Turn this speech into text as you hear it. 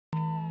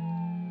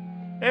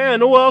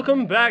And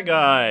welcome back,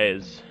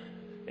 guys!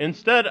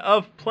 Instead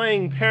of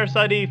playing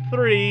Parasite Eve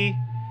 3,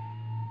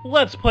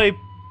 let's play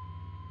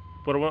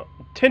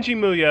Tenchi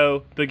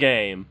Muyo, the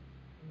game.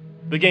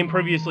 The game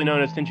previously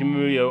known as Tenchi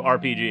Muyo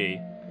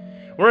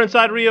RPG. We're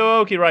inside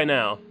Ryo-Oki right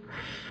now.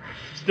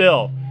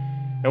 Still.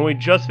 And we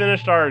just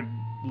finished our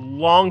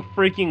long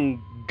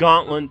freaking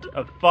gauntlet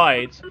of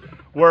fights,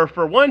 where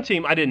for one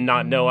team, I did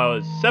not know I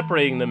was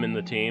separating them in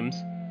the teams,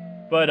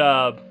 but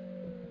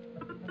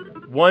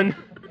one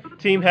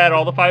team had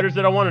all the fighters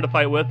that I wanted to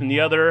fight with, and the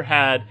other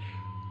had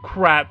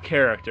crap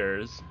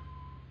characters.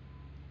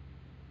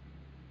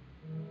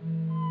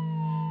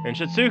 And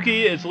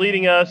Shitsuki is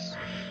leading us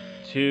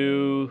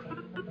to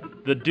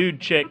the dude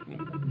chick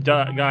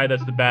guy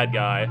that's the bad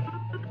guy.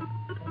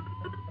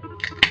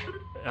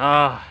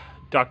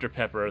 Dr.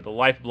 Pepper, the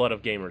lifeblood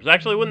of gamers.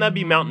 Actually, wouldn't that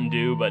be Mountain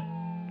Dew, but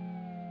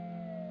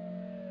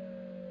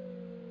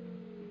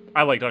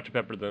I like Dr.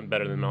 Pepper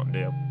better than Mountain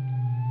Dew.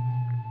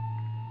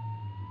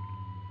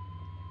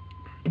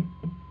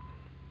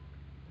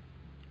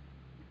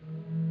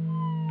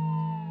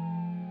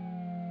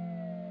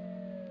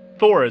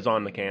 Thor is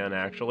on the can,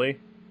 actually.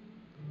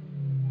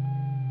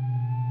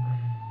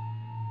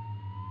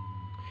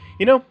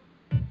 You know,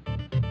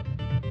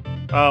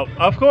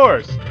 of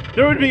course,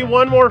 there would be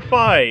one more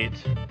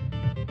fight.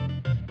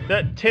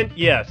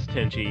 Yes,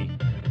 Tenchi.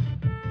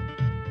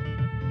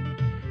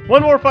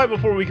 One more fight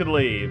before we could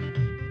leave.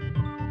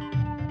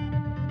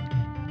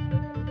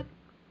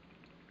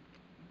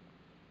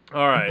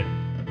 Alright.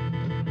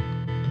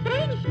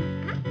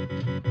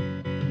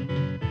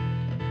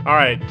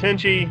 Alright,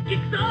 Tenchi.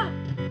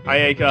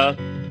 Ayaka.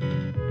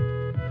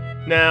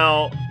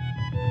 Now,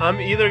 I'm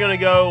either gonna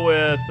go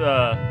with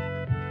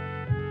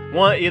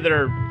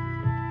either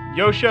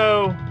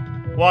Yosho,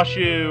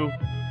 Washu,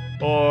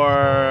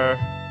 or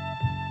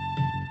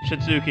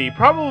Shitsuki.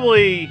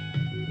 Probably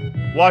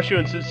Washu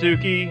and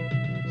Shitsuki,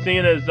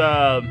 seeing as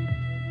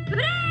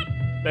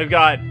they've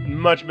got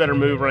much better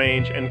move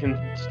range and can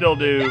still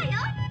do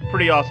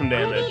pretty awesome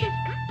damage.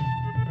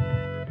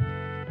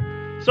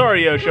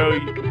 Sorry,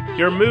 Yosho,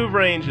 your move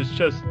range is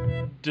just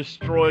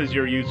destroys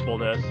your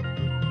usefulness.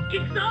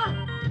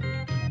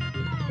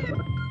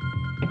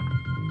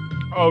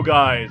 Oh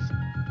guys,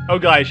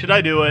 should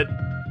I do it?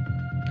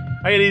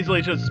 I could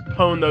easily just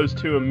pwn those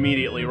two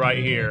immediately right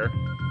here.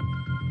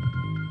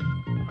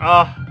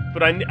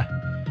 But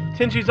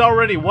Tenchi's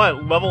already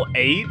what, level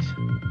 8?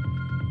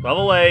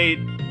 Level 8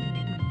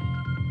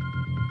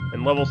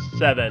 and level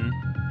 7.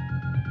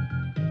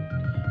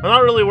 I'm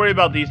not really worried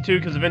about these two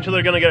because eventually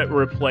they're gonna get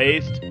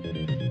replaced.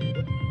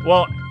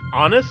 Well,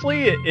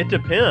 honestly, it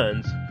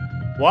depends.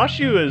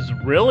 Washu is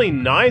really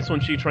nice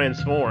when she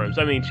transforms.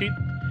 I mean, she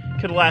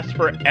could last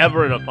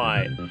forever in a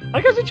fight.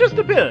 I guess it just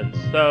depends,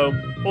 so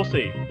we'll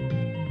see.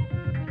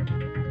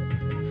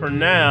 For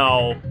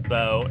now,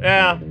 though,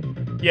 yeah,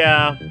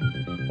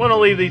 want to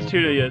leave these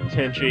two to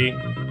Tenchi.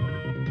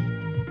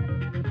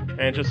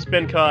 And just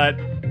spin cut.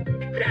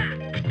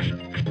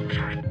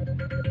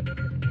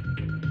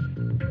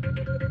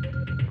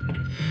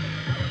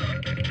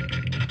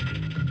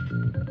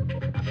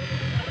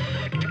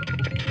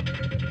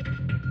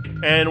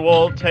 And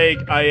we'll take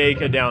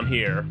Ayaka down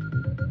here.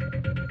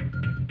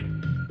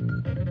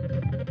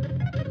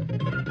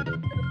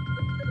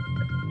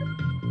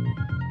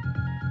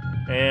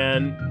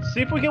 And see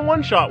if we can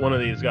one-shot one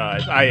of these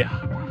guys. I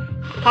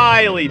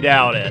highly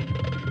doubt it.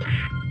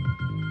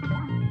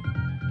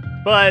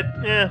 But,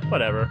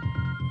 whatever.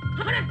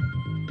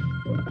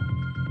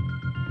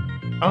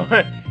 Oh,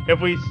 if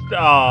we...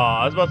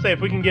 I was about to say,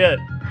 if we can get...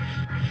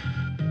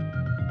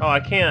 Oh, I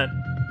can't.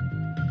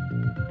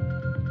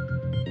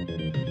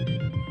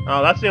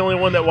 Oh, that's the only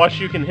one that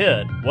Washu can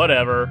hit.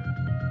 Whatever.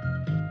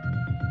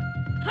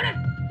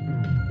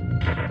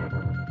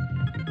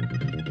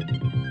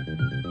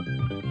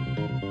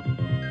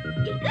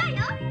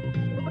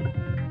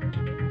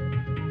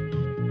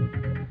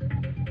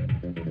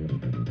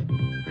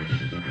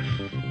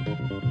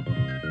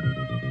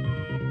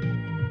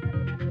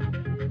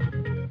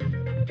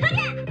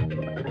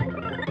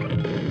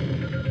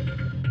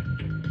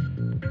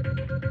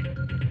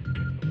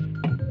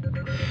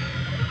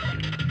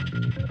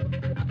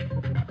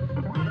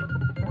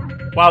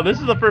 Wow,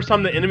 this is the first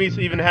time the enemies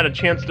even had a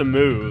chance to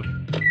move.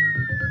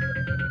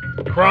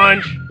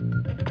 Crunch!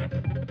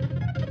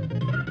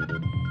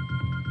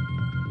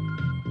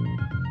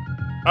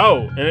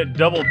 Oh, and it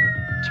double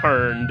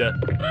turned.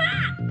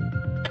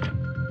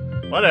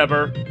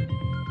 Whatever.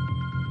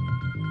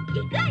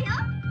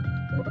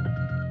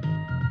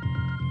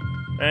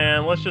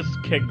 And let's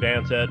just kick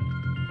dance it.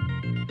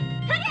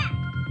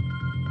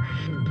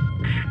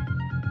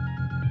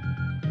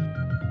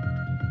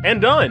 And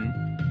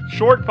done!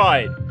 Short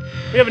fight.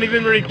 We haven't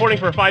even been recording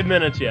for 5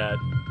 minutes yet.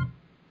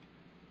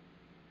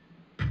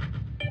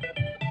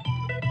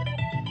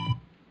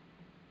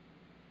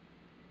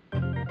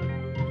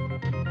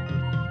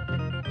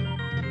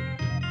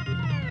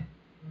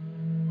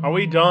 Are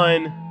we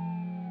done?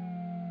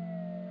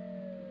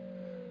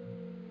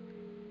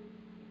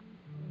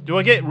 Do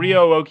I get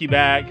Ryo-Oki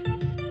back?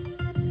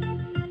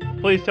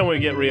 Please tell me we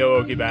get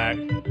Ryo-Ohki back.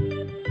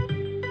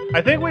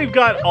 I think we've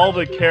got all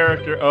the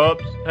character...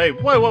 Oops. Hey,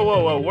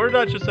 whoa. Where did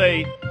I just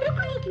say...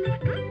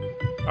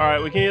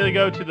 Alright, we can either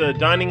go to the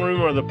dining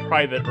room or the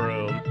private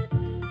room.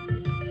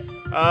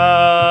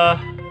 I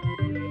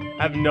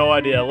have no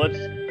idea. Let's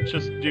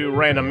just do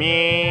random.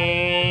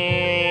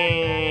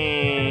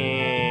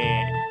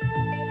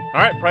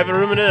 Alright, private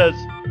room it is.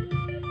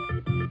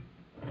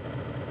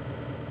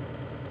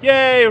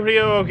 Yay,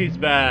 Ryo-Ohki's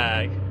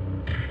back.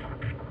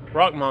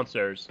 Rock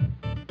monsters.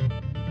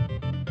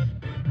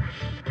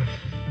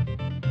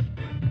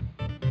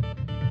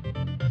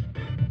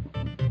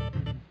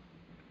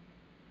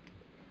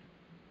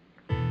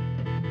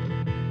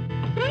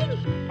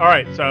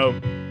 Alright, so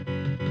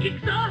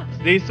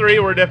these three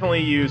we're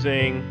definitely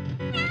using.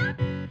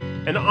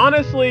 And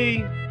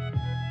honestly,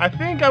 I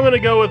think I'm gonna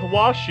go with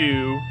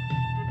Washu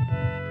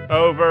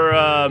over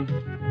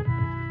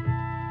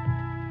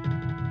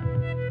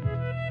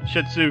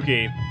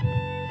Shitsuki.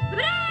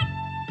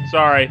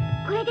 Sorry.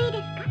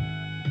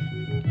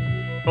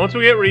 Once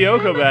we get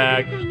Ryoko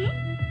back,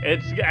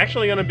 it's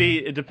actually gonna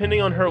be,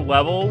 depending on her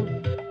level,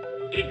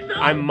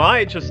 I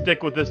might just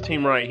stick with this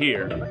team right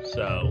here,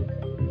 so...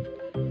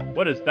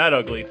 What is that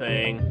ugly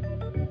thing?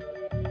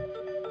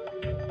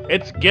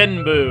 It's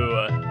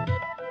Genbu.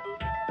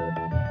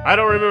 I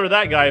don't remember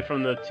that guy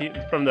from the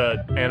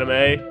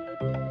anime.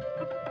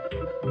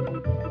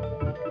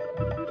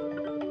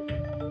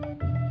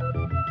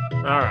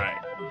 Alright.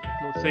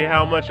 Let's see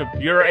how much of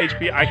your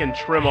HP I can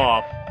trim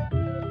off.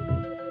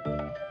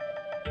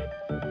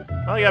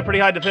 Oh, you got pretty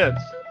high defense.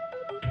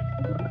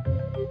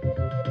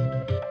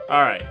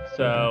 Alright,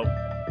 so...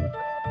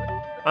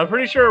 I'm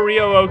pretty sure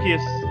Ryo-Ohki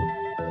is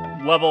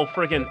level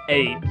freaking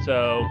 8,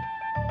 so...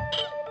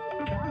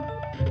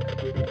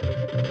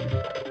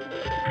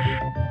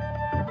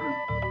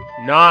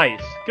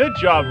 Nice! Good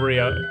job,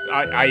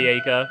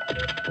 Ayaka.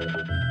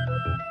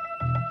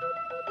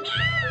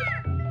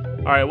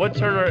 Alright, what's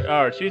her...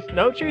 Oh, she's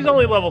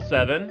only level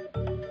 7.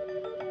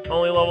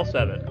 Only level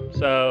 7.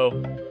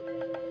 So...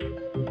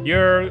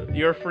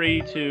 You're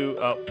free to...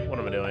 Oh, what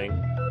am I doing?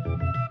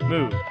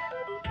 Move.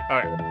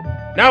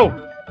 Alright. No!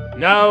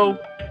 No!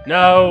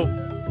 No!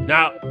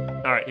 No!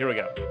 Alright, here we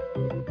go.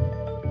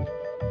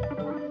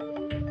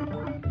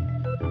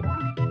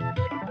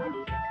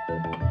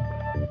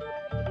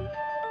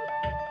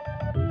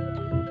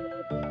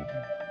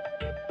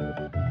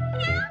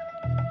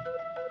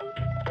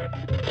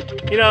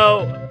 You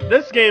know,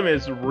 this game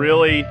is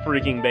really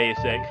freaking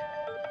basic.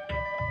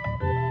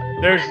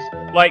 There's,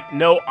 like,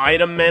 no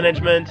item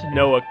management,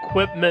 no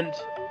equipment,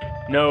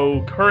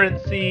 no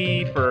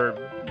currency for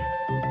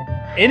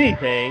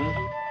anything.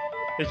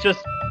 It's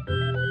just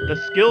the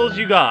skills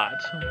you got.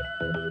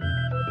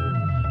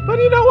 But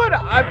you know what?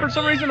 For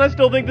some reason, I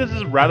still think this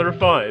is rather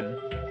fun.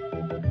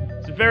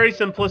 It's a very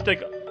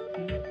simplistic,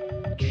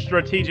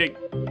 strategic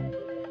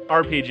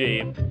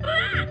RPG.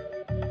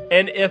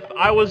 And if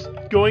I was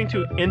going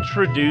to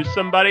introduce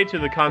somebody to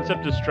the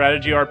concept of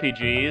strategy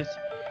RPGs,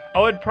 I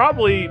would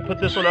probably put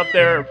this one up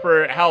there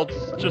for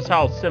just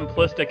how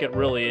simplistic it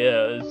really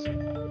is.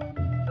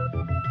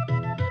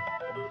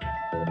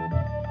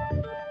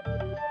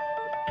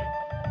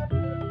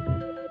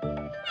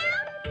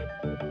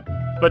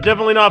 But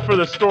definitely not for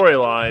the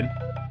storyline.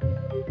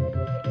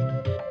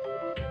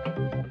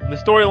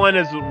 The storyline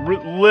is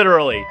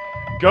literally,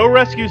 go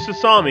rescue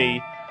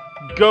Sasami,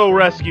 go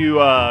rescue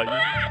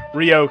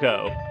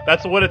Ryoko.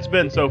 That's what it's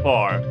been so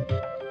far.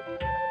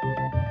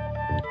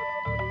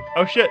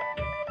 Oh shit.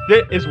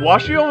 Is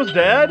Washi almost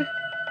dead?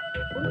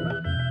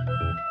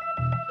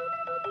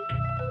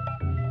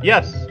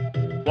 Yes.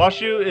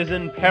 Washu is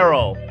in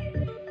peril.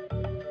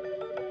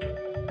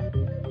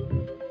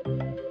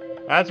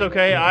 That's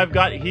okay, I've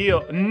got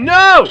heal.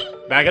 No!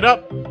 Back it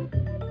up.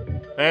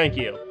 Thank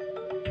you.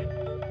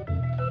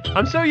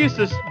 I'm so used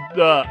to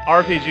the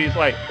RPGs,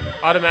 like,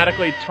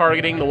 automatically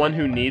targeting the one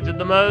who needs it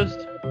the most.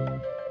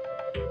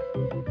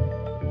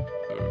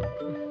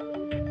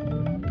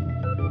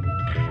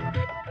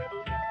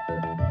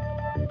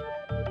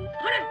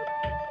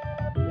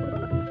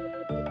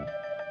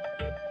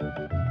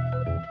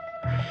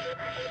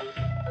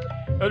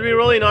 It would be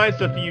really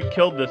nice if you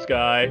killed this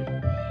guy.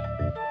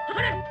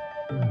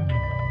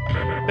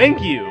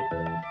 Thank you!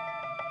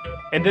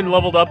 And then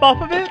leveled up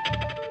off of it?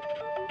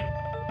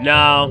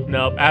 No,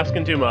 nope,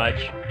 asking too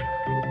much.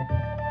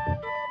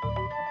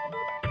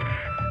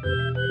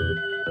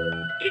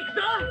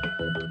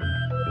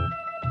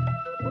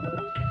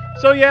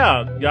 So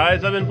yeah,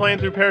 guys, I've been playing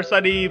through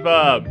Parasite Eve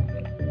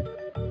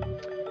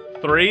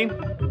 3.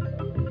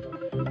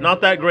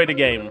 Not that great a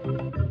game.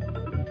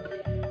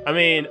 I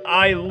mean,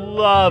 I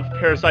love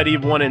Parasite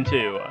Eve 1 and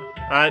 2.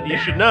 You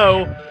should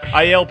know,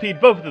 I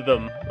LP'd both of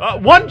them.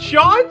 One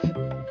shot?!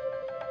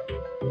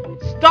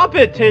 Stop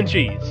it,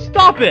 Tenchi!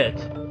 Stop it!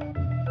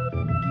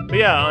 But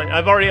yeah,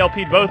 I've already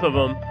LP'd both of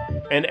them,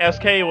 and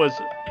SK was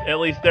at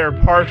least there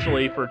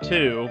partially for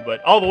 2,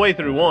 but all the way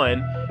through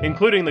 1,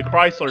 including the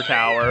Chrysler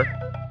Tower.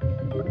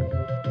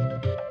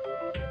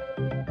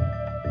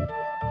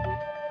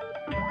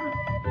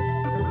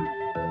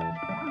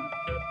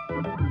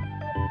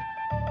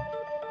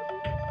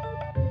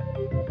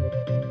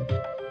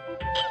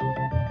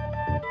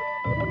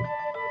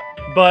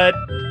 But,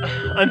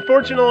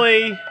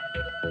 unfortunately,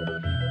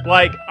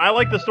 like, I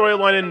like the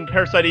storyline in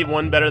Parasite Eve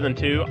 1 better than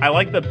 2. I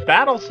like the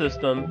battle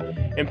system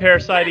in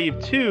Parasite Eve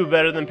 2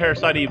 better than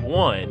Parasite Eve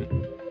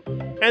 1.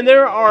 And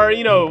there are,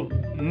 you know,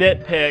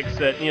 nitpicks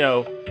that, you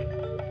know,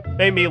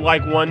 make me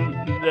like one,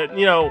 that,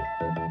 you know,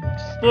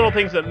 little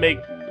things that make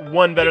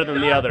one better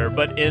than the other.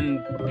 But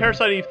in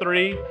Parasite Eve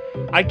 3,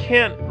 I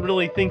can't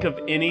really think of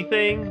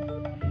anything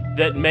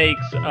that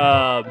makes,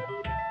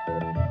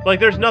 like,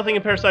 there's nothing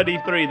in Parasite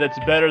Eve 3 that's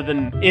better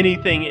than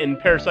anything in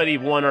Parasite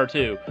Eve 1 or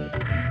 2,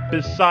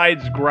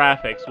 besides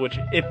graphics, which,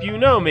 if you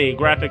know me,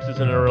 graphics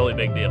isn't a really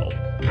big deal.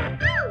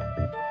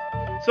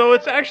 So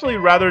it's actually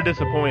rather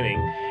disappointing.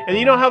 And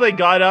you know how they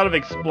got out of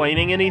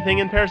explaining anything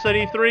in Parasite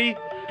Eve 3?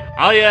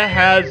 Aya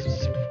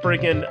has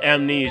freaking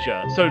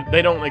amnesia, so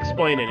they don't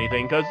explain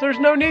anything, because there's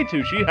no need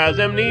to. She has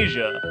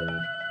amnesia.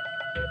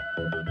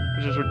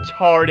 Which is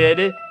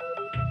retarded.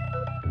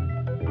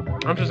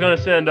 I'm just gonna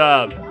send,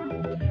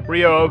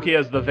 Ryo-Oki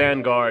as the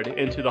vanguard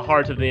into the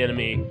heart of the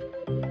enemy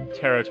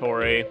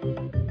territory.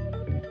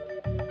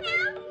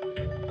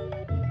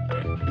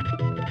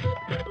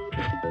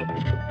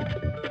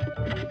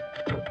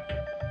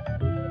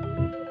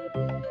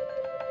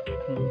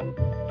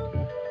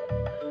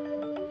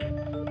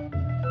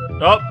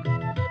 Oh!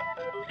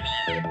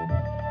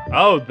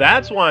 Oh,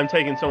 that's why I'm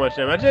taking so much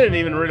damage. I didn't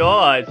even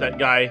realize that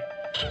guy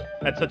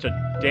had such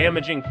a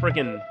damaging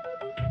freaking...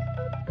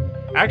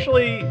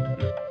 Actually...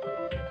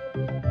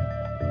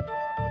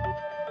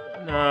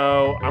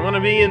 No, I'm gonna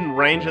be in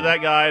range of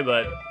that guy,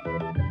 but...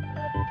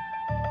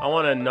 I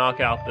want to knock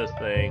out this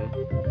thing.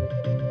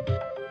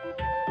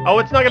 Oh,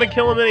 it's not gonna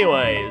kill him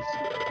anyways.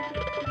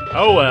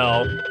 Oh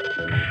well.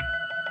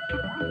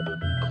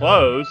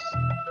 Close.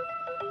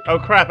 Oh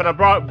crap, and I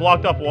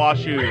blocked off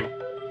Washu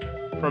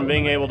from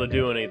being able to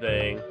do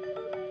anything.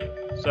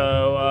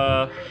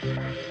 So,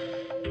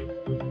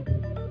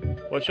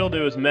 what she'll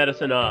do is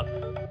medicine up.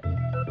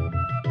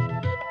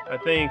 I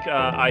think,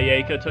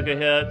 Ayeka took a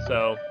hit,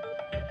 so...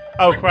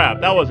 Oh crap,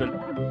 that wasn't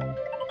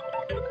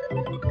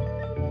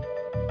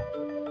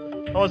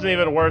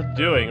even worth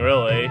doing,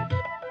 really.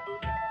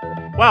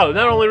 Wow,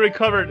 not only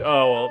recovered...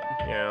 Oh, well,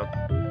 yeah.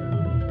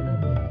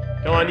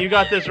 Come on, you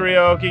got this,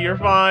 Ryo-Oki. You're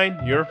fine.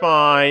 You're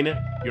fine.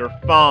 You're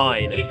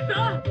fine.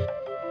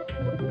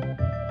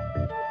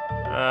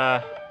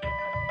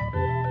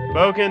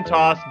 Boken,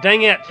 toss.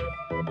 Dang it!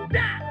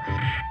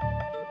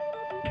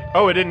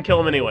 Oh, it didn't kill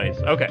him anyways.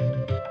 Okay.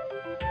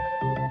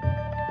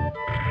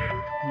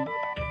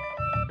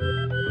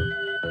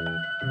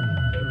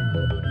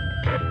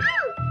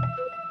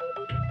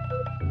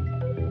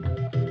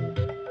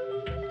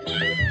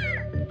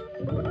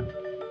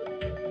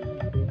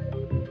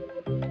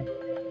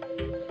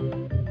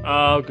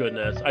 Oh,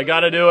 goodness. I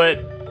gotta do it.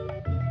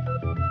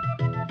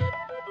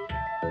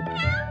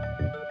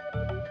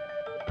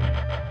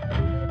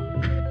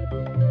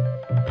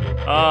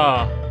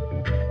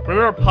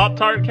 Remember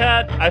Pop-Tart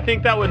Cat? I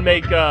think that would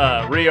make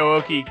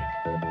Ryo-Oki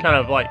kind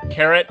of like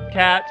Carrot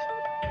Cat.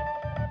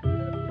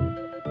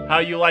 How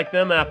you like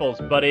them apples,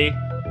 buddy?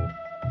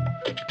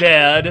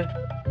 Dead.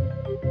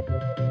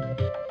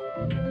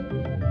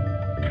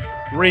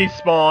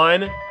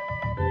 Respawn.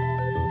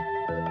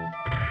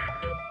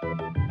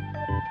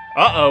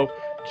 Uh-oh.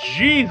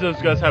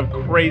 Jesus, guys have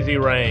crazy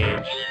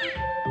range.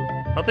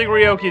 I don't think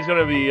Ryo-Oki's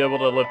gonna be able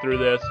to live through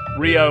this.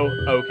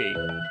 Ryo-Oki.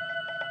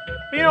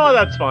 But you know what,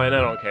 that's fine,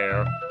 I don't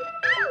care.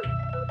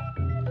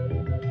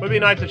 Would be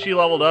nice if she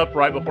leveled up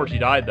right before she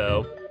died,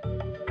 though.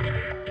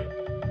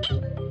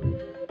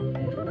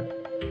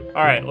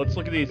 Alright, let's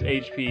look at these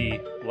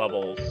HP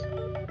levels.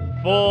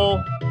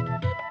 Full.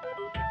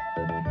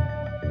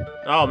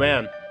 Oh,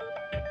 man.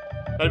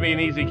 That'd be an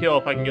easy kill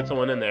if I can get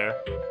someone in there.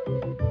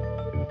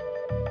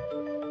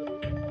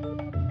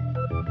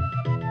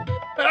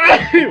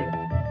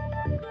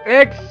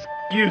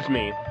 Excuse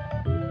me.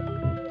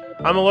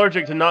 I'm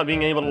allergic to not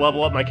being able to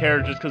level up my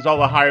characters because all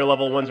the higher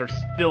level ones are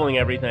stealing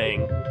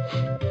everything.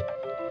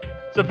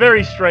 It's a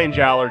very strange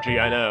allergy,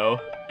 I know.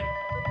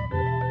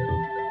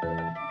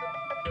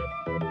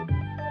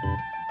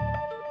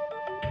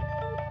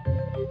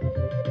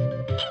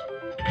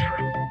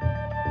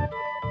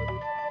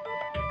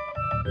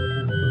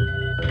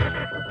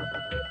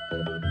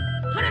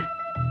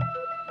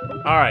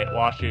 Alright,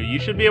 Washu, you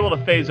should be able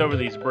to phase over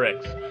these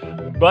bricks.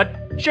 But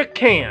you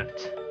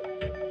can't.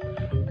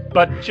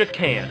 But you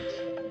can't.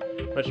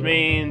 Which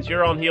means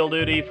you're on heal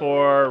duty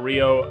for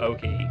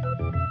Ryo-Oki.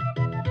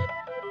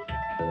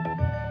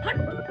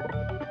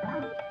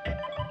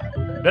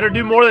 Better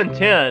do more than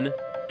 10.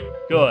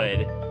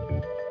 Good.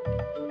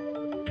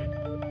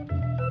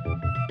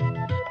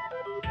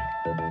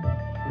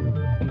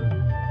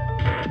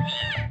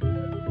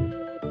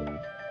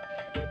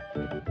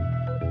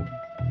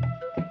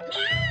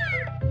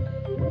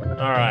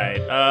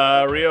 Alright,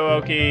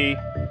 Ryo-Oki,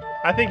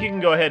 I think you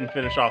can go ahead and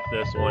finish off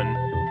this one.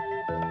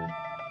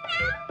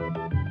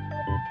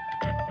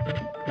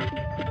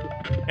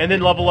 And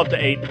then level up to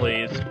 8,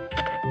 please.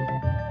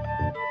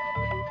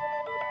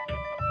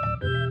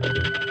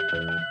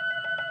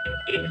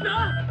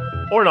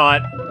 Or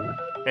not.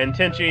 And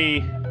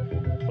Tenchi,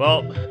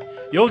 well,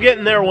 you'll get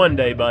in there one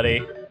day,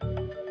 buddy.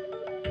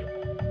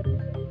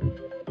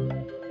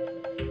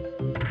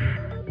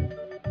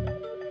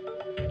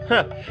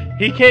 Huh.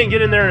 He can't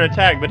get in there and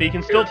attack, but he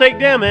can still take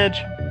damage.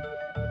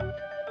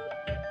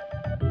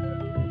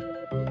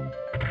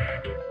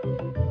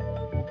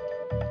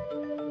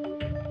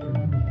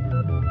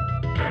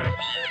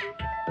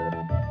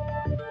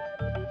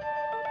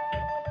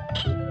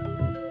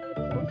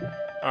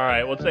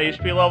 Alright, what's the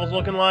HP levels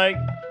looking like?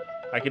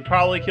 I could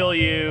probably kill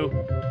you.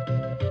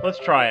 Let's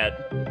try it.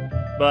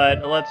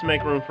 But let's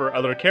make room for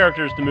other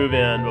characters to move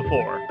in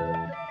before.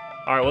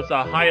 Alright, what's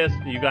the highest?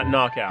 You got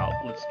knockout.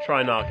 Let's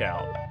try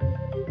knockout.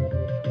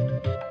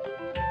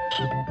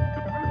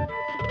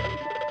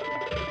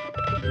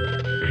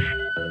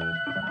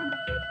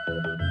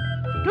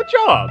 Good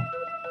job!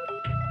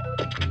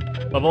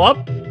 Level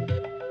up?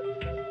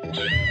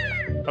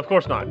 Of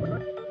course not.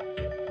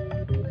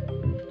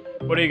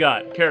 What do you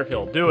got? Carrot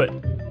kill. Do it.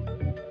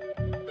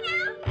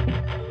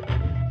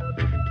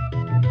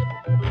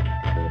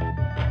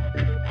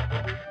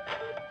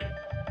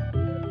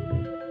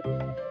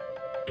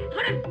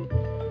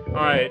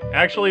 Alright,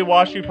 actually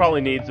Washu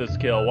probably needs this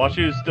kill.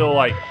 Washu's still,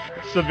 like,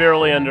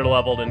 severely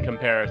underleveled in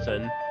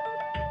comparison.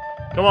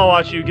 Come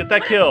on, Washu, get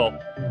that kill.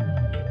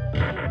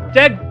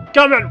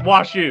 Dadgummit,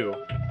 Washu!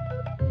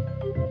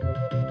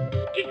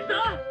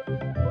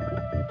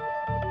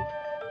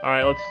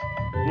 Alright, let's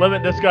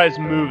limit this guy's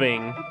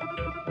moving,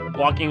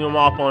 blocking him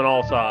off on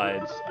all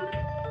sides.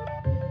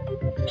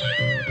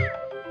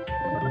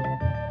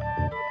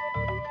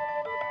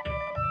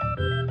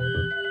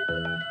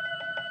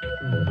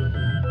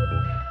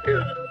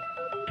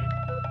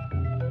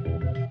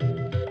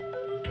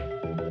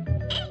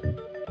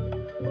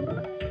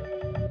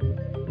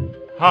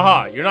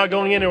 Haha, you're not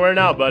going anywhere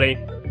now, buddy.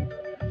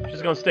 You're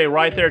just gonna stay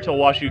right there till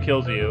Washu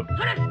kills you.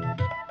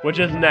 Which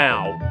is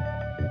now.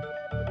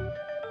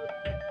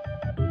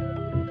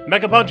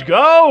 Mecha Punch,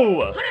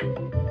 go!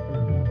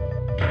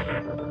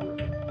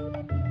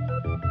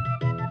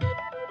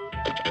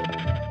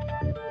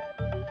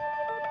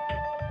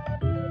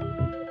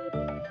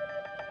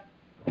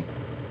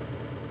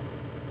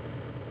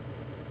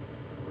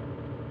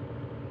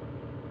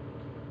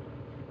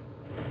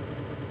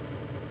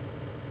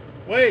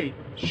 Wait,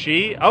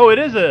 she? Oh, it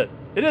is a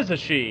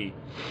she.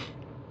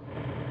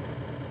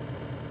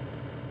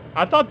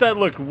 I thought that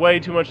looked way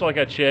too much like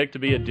a chick to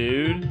be a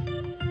dude.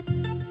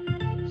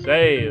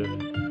 Save.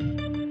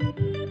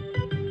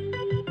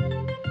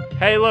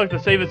 Hey, look, the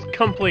save is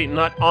complete,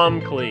 not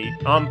complete.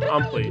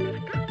 Complete.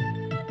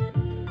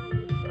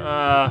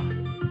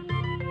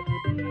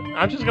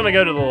 I'm just gonna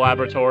go to the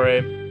laboratory.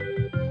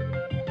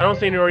 I don't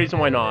see any reason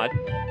why not.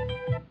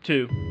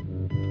 2.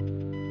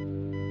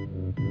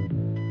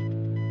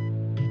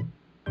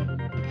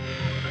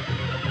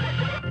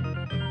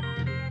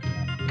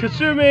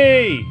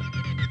 Kasumi!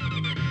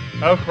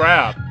 Oh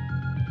crap.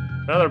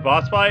 Another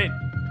boss fight?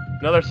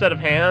 Another set of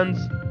hands?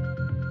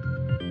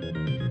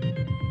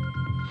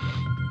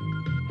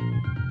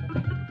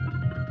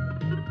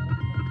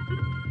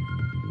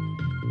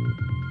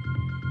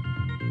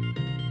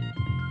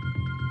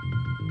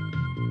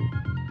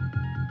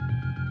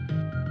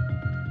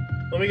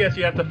 Let me guess,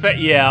 you have to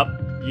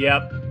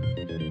Yep.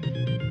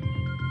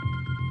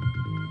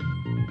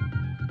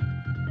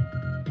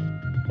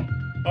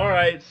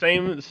 Alright,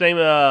 same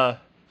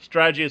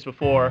strategy as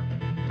before.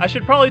 I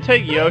should probably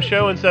take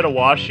Yosho instead of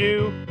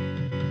Washu,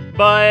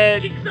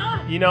 but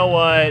you know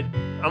what?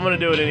 I'm gonna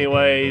do it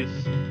anyways,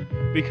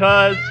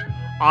 because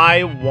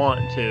I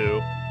want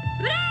to.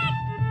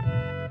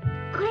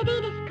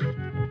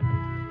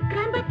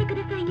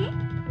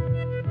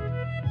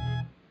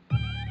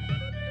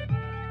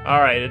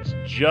 Alright, it's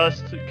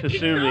just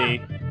Kasumi,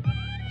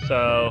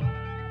 so...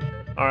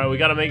 Alright, we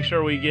gotta make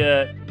sure we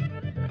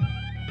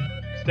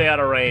stay out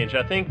of range.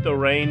 I think the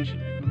range...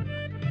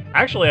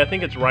 Actually, I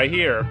think it's right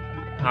here.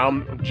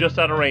 I'm just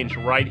out of range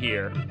right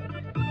here.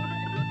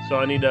 So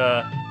I need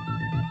to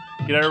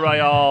get everybody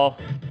all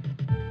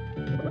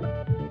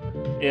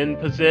in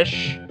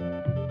position.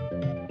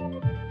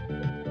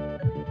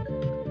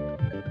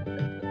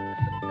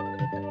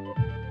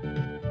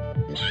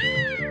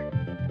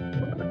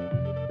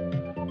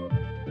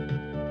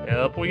 And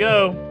up we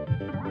go.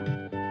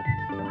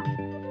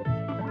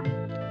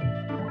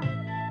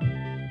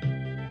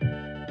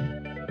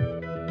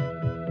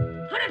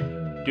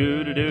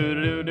 Do do do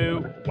do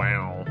do.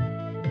 Wow.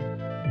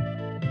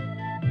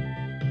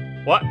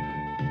 What?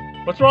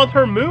 What's wrong with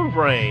her move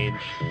range?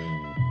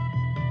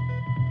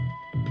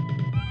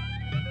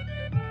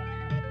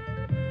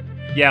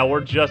 Yeah,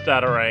 we're just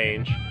out of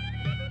range.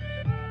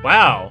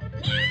 Wow.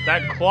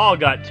 That claw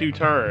got 2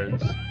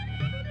 turns.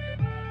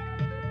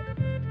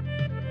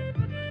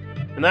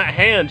 And that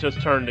hand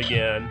just turned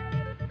again.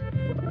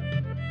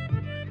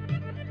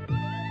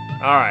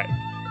 Alright.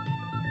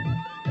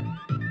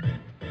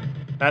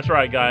 That's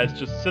right, guys.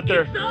 Just sit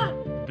there.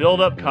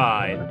 Build up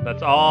Kai.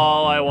 That's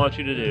all I want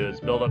you to do, is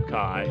build up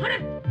Kai.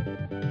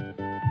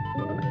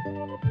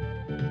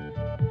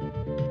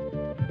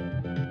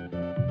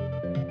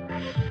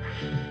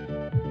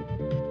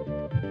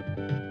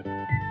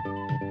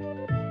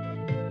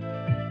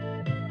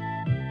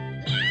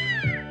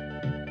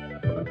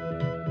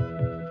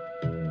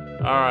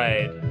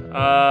 Alright.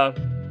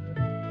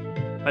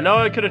 I know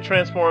I could have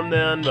transformed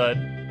then, but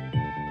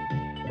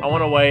I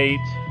want to wait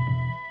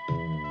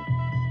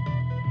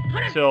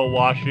until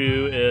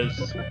Washu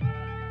is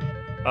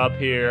up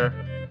here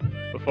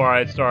before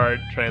I start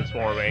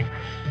transforming.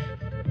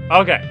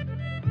 Okay.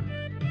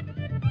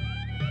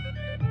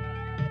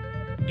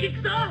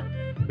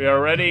 We are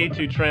ready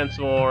to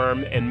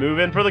transform and move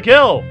in for the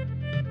kill!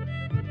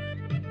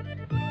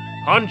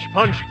 Punch,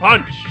 punch,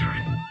 punch!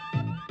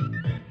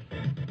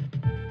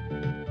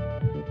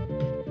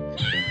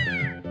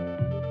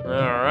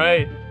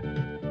 Alright.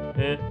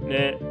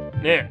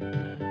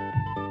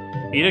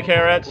 Eat a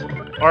carrot,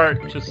 or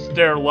just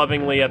stare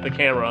lovingly at the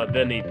camera,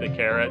 then eat the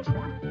carrot.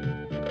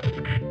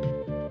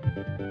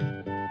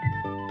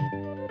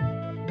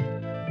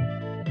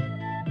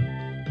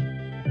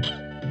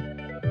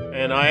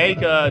 And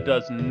Ayaka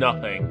does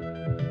nothing.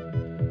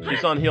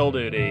 She's on heal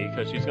duty,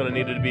 because she's going to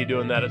need to be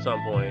doing that at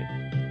some point.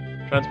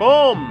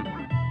 Transform!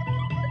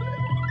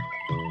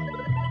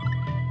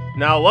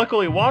 Now,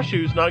 luckily,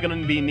 Washu's not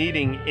going to be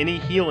needing any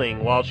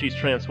healing while she's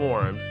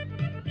transformed.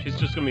 She's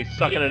just going to be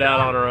sucking it out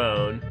on her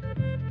own.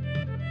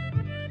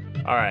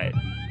 Alright.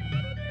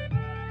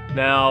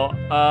 Now,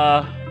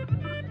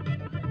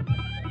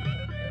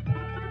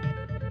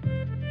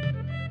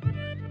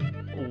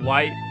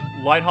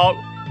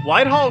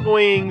 Lighthawk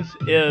Wings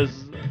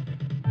is,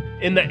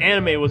 in the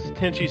anime, was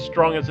Tenchi's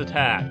strongest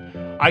attack.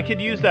 I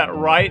could use that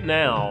right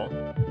now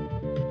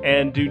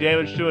and do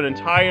damage to an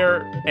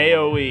entire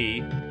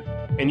AoE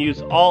and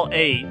use all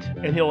 8,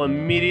 and he'll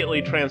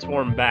immediately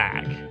transform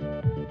back.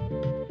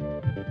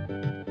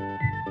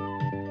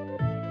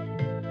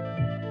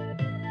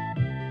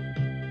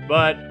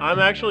 But I'm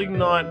actually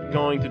not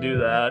going to do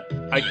that.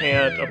 I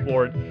can't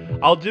afford...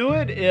 I'll do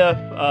it if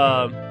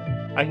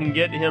I can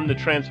get him to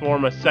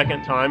transform a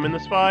second time in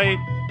this fight.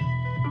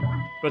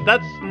 But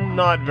that's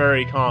not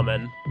very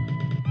common.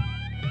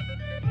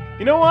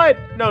 You know what?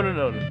 No.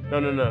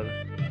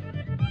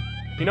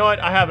 You know what?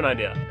 I have an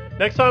idea.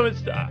 Next time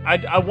it's...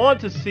 I want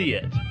to see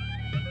it.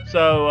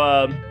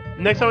 So,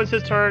 next time it's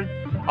his turn,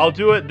 I'll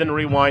do it, then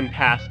rewind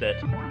past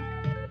it.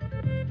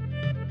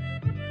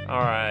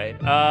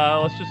 Alright,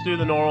 let's just do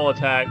the normal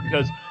attack,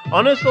 because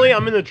honestly,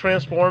 I'm in the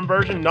transform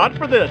version, not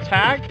for the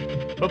attack,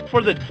 but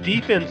for the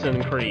defense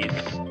increase.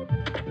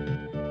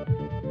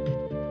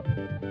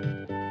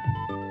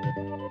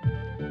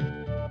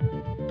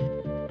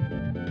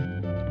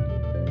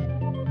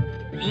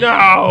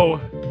 No!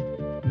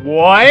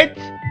 What?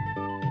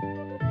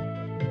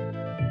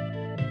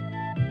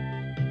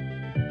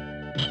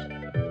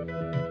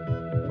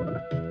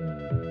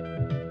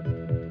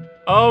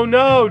 Oh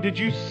no, did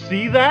you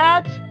see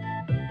that?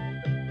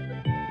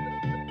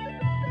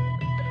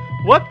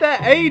 What the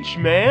H,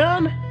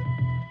 man?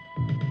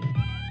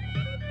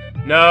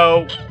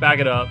 No, back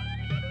it up.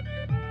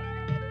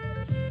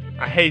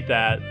 I hate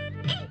that.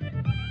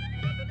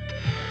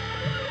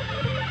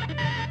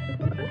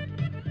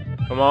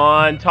 Come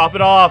on, top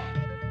it off.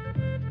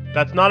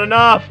 That's not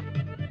enough.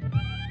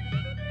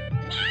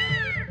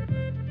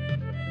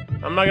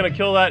 I'm not gonna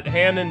kill that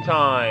hand in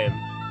time.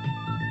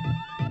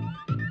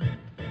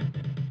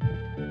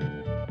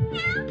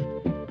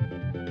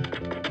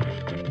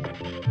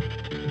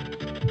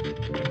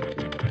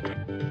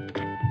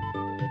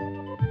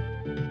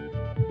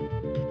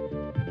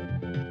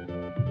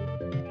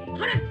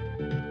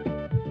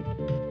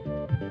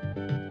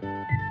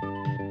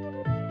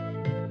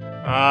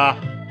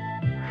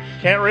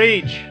 Can't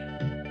reach.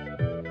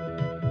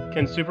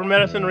 Can Super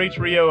Medicine reach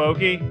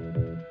Ryo-Oki?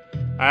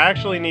 I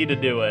actually need to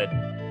do it.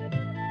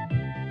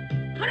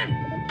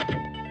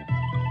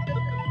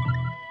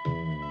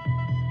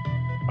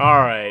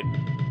 Alright.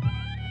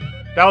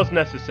 That was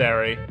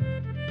necessary.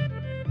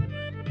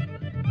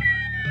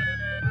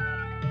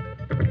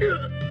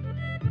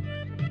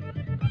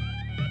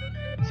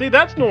 See,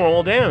 that's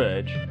normal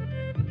damage.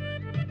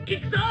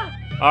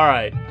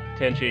 Alright,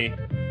 Tenchi.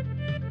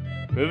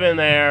 Move in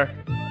there.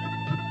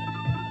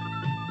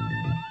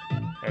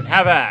 And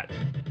have at.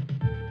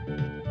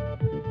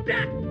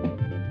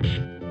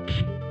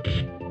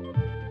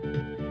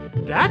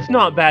 That's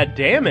not bad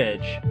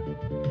damage.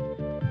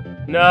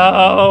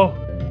 No.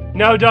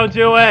 No, don't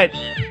do it.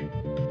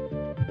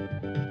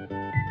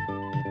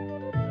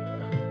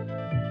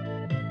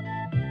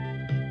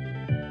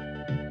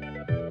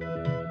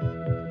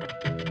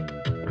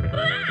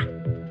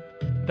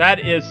 That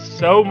is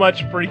so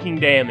much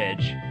freaking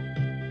damage.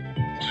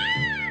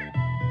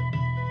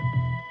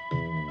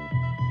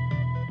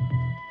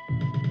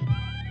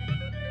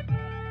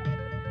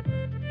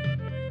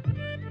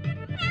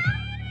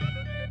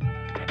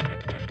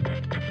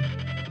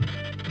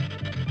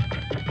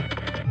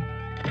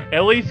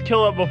 At least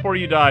kill it before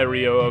you die,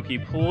 Ryo-Oki,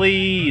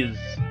 please!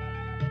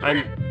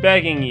 I'm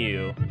begging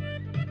you.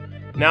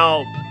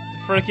 Now,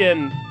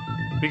 frickin',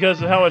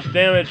 because of how much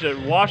damage that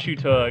Washu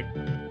took,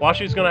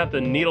 Washu's gonna have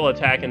to needle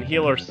attack and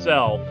heal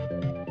herself.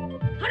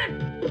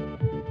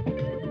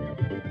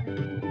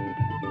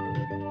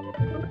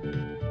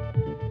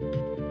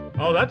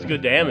 Oh, that's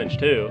good damage,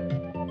 too.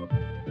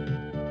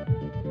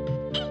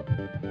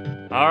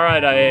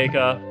 Alright,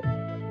 Ayaka.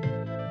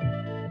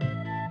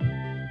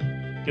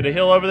 Get a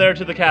heal over there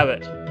to the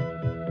cabot.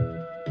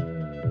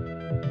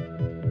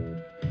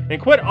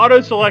 And quit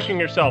auto-selecting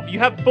yourself. You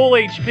have full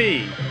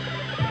HP.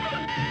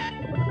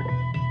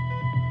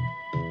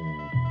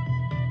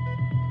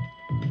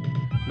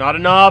 Not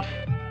enough.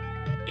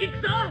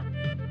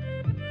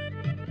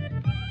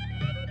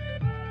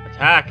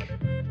 Attack.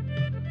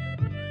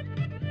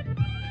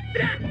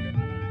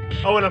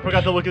 Oh, and I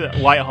forgot to look at the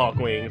Lighthawk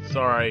wings.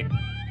 Sorry.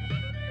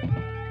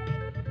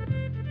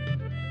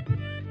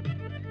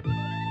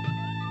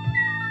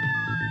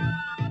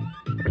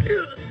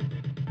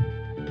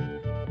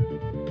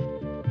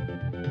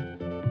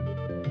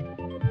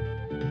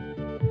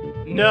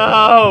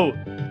 No!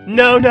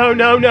 No, no,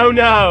 no, no,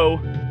 no!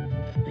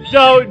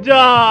 Don't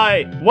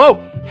die! Whoa!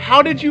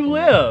 How did you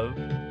live?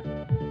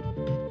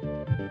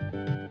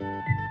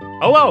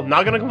 Oh well,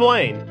 not gonna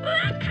complain.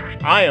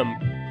 I am.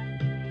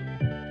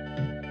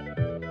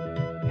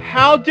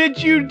 How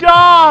did you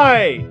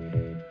die?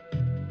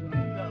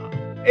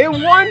 It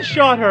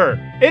one-shot her!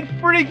 It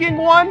freaking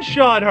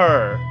one-shot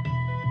her!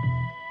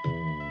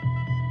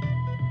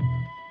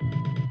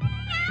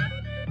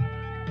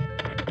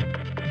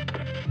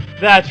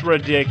 That's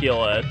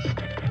ridiculous.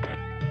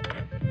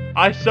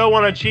 I so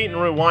want to cheat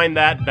and rewind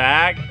that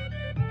back.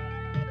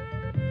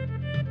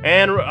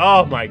 And,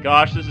 oh my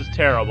gosh, this is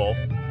terrible.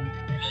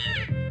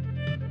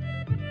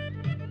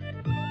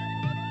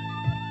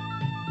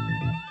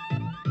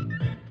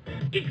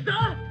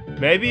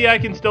 Maybe I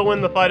can still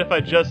win the fight if I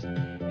just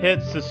hit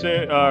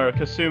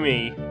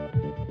Kasumi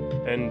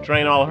and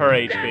drain all her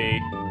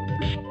HP.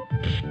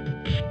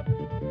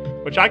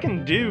 Which I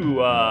can do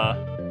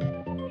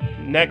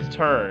next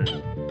turn.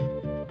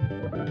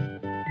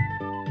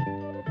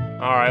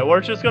 Alright, we're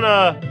just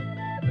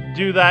gonna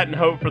do that and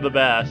hope for the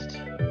best.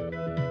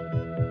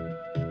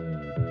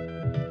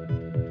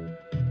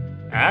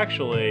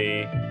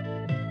 Actually...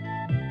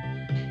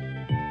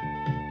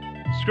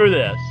 Screw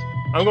this.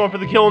 I'm going for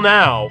the kill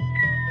now.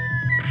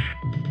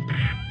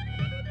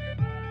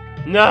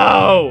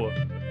 No!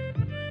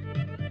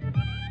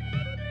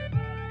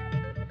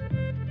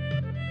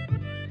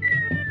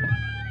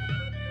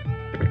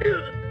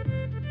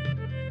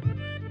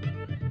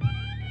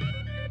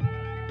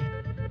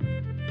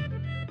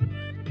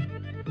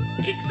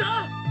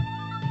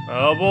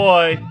 Oh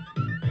boy.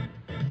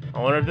 I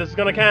wonder if this is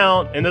gonna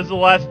count. And this is the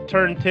last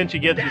turn Tenchi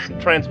gets this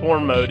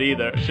transform mode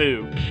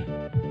too.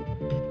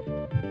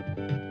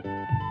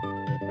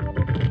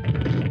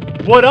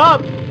 What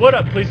up? What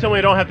up? Please tell me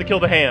I don't have to kill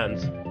the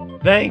hands.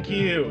 Thank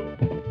you.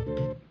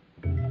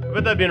 I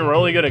bet that'd been a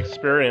really good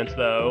experience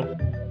though.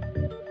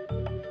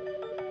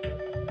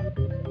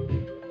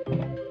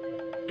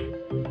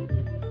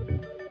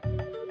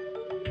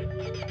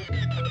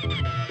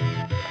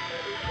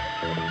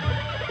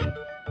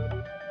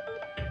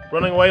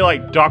 Running away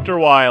like Dr.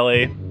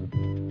 Wily.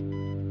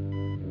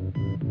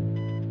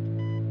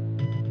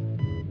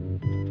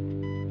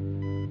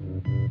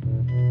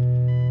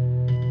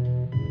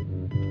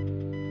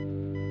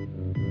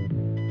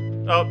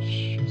 Oh,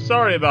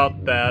 sorry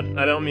about that.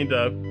 I don't mean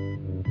to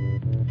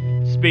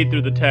speed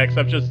through the text.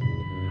 The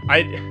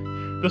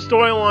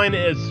storyline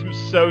is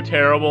so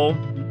terrible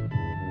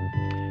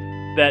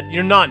that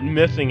you're not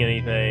missing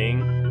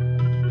anything.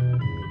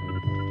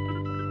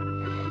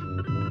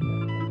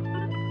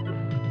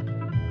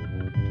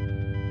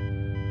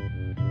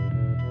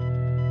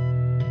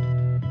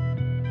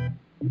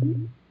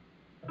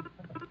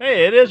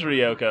 Hey, it is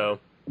Ryoko.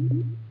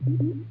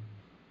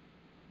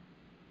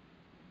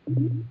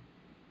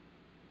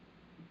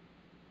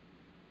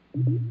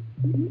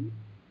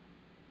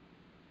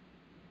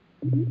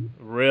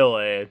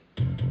 Really?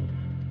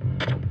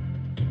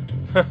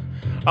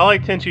 I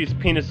like Tenchi's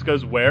penis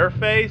goes where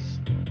face.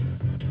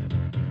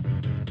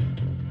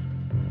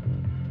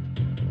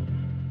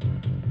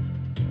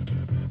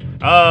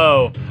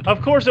 Oh,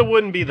 of course it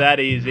wouldn't be that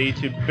easy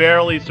to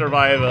barely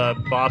survive a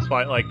boss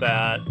fight like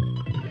that.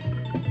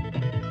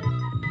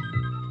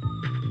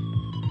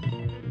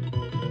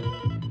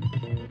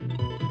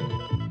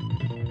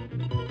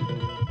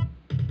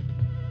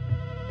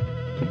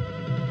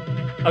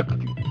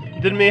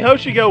 Did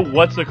Mihoshi go,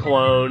 what's a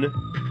clone?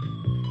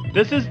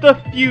 This is the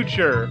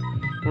future,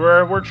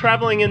 where we're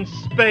traveling in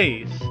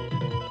space.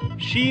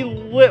 She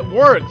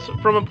works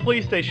from a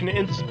police station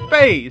in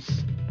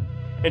space,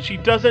 and she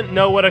doesn't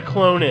know what a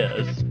clone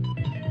is.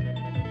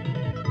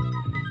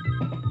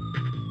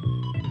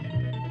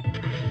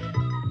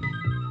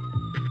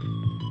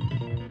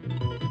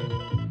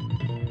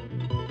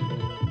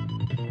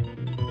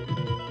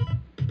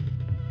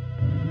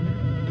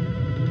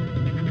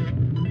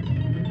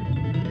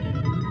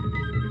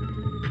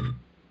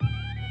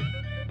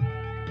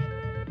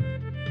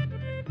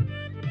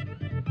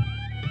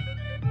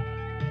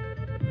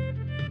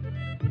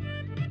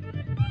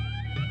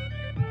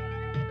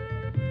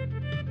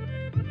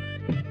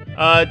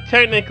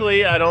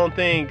 Technically, I don't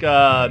think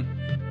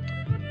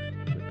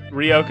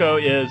Ryoko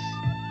is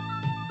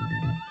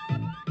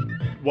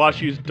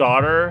Washu's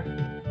daughter,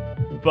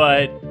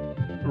 but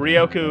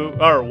Ryoko,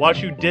 or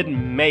Washu did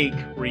make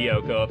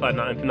Ryoko, if I'm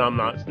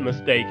not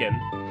mistaken.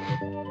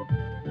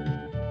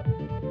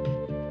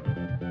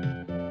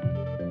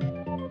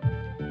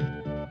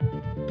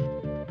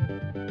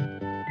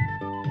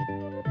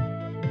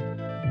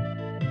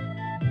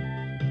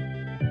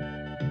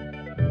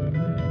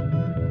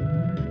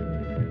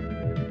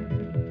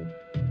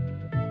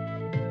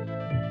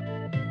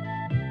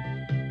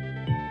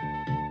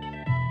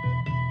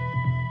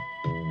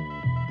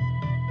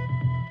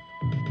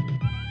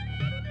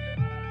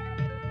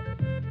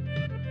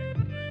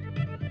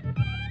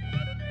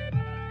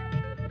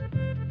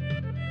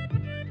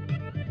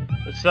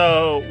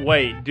 So,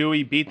 wait, do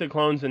we beat the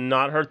clones and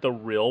not hurt the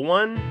real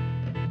one?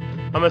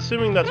 I'm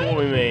assuming that's what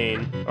we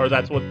mean, or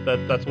that's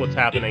what's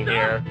happening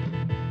here.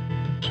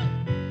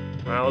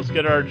 Alright, let's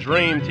get our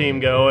dream team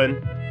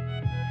going.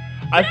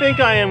 I think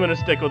I am gonna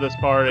stick with this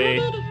party.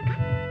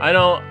 I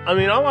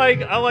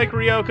like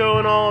Ryoko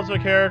and all as a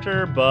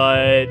character,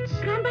 but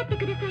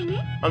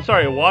I'm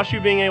sorry,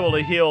 Washu being able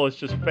to heal is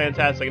just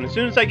fantastic. And as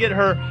soon as I get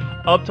her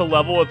up to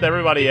level with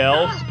everybody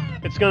else,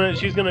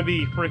 she's gonna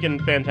be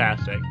freaking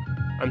fantastic.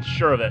 I'm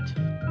sure of it.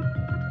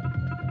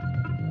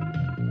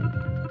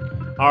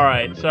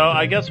 Alright, so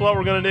I guess what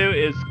we're gonna do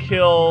is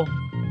kill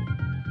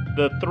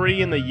the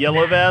 3 in the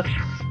yellow vests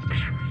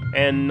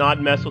and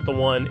not mess with the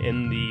one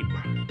in the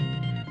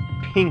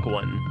pink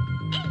one.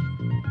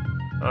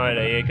 Alright,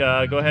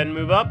 Ayaka, go ahead and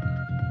move up.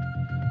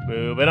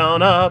 Move it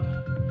on up.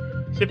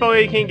 See if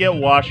we can get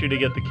Washu to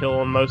get the kill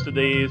on most of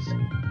these.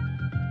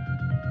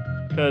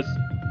 Because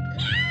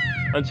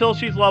until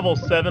she's level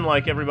 7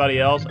 like everybody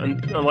else,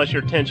 unless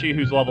you're Tenchi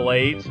who's level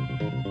 8,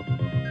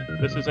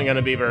 this isn't going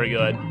to be very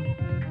good.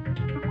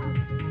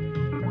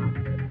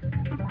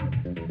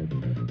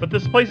 But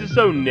this place is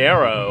so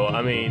narrow,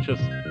 I mean,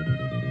 just...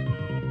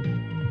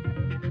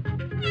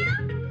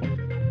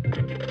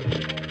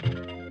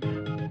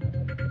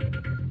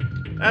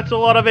 That's a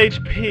lot of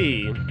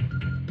HP.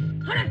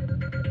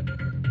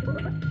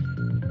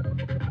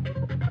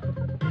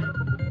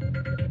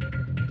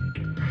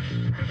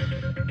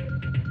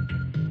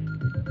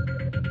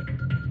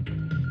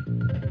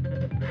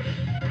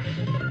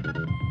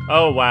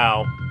 Oh,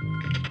 wow.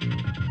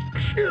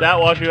 That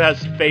Washu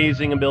has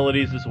phasing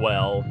abilities as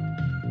well.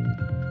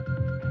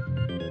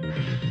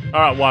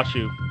 Alright,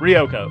 Washu.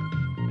 Ryoko.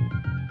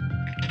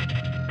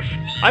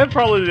 I've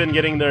probably been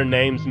getting their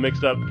names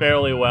mixed up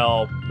fairly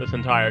well this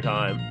entire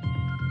time.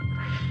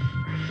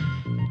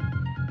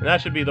 And that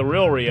should be the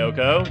real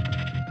Ryoko,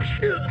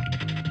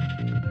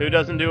 who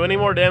doesn't do any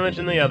more damage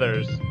than the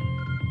others.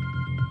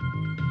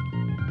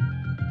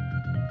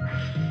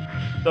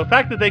 The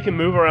fact that they can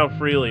move around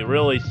freely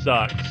really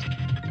sucks.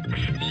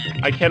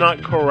 I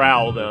cannot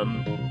corral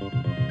them.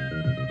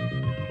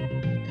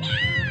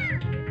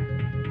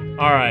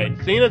 Alright,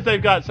 seeing as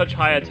they've got such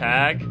high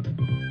attack,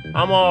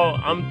 I'm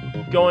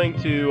going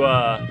to,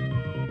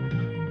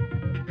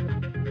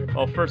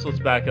 well, first let's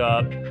back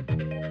up.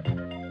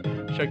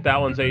 Check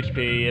that one's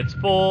HP. It's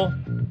full.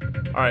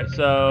 Alright,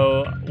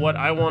 so what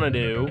I want to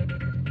do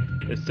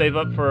is save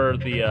up for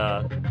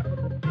the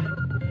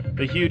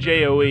huge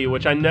AoE,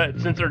 which I know,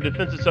 since their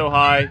defense is so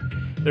high,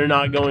 they're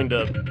not going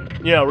to,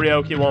 you know,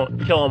 Ryoki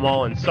won't kill them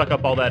all and suck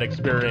up all that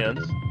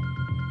experience.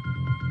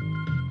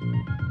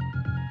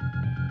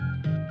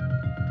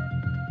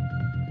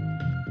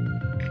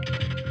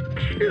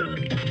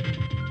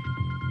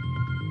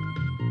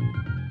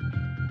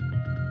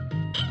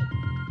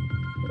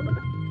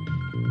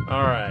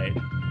 Alright.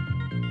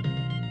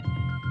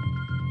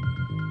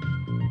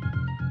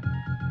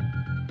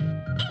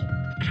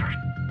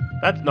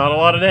 That's not a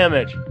lot of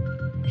damage.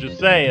 Just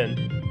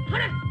saying.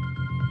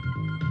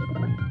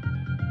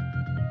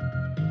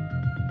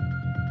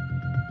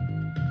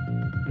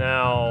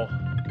 Now,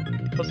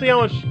 let's see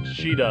how much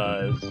she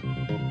does.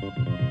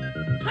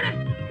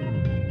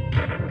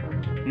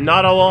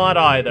 Not a lot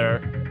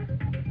either.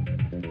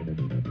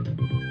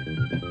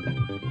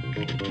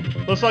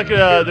 Looks like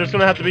there's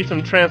gonna have to be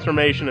some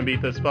transformation to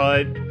beat this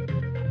fight.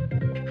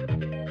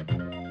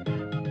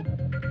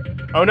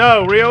 Oh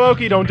no,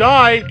 Ryo-Oki, don't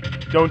die!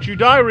 Don't you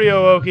die,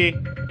 Ryo-Oki!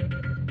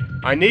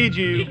 I need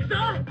you!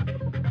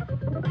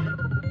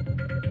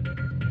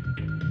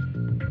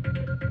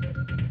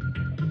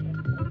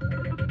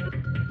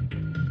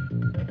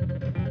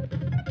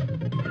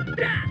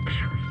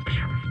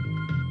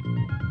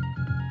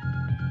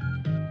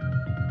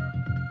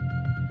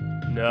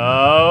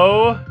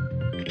 No!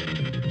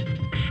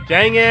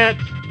 Dang it!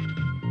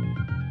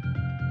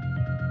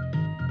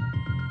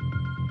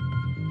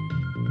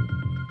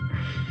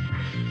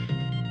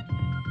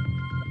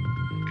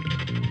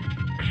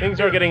 Things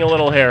are getting a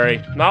little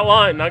hairy. Not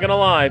lying, not gonna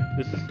lie.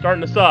 This is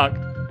starting to suck.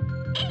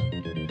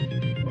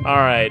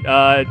 Alright,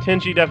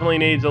 Tenchi definitely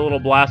needs a little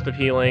blast of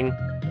healing.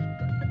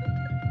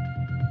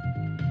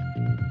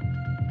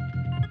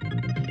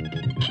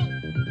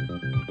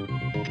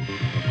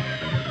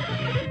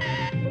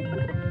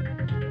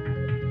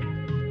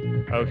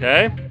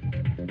 Okay.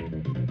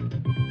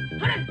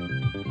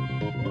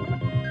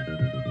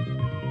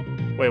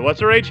 Wait, what's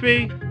her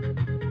HP?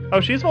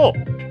 Oh, she's full.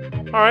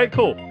 Alright,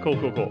 cool.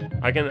 Cool.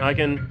 I can...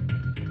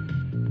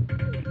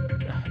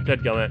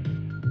 Dadgummit.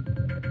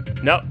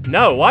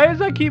 No, why does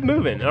that keep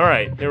moving?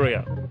 Alright, here we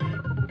go.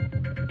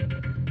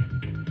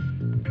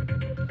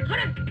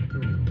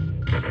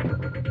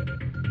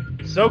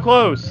 So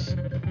close!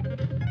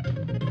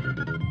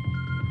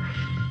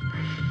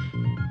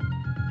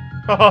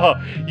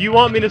 You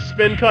want me to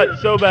spin cut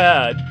so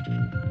bad.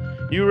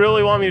 You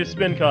really want me to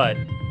spin cut.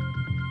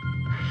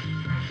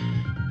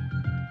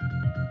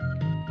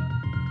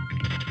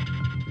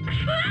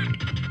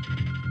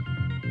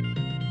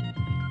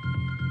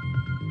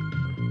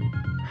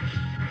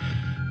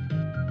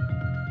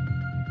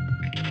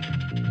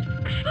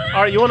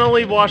 Alright, you want to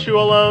leave Washu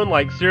alone?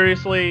 Like,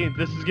 seriously?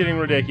 This is getting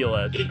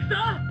ridiculous.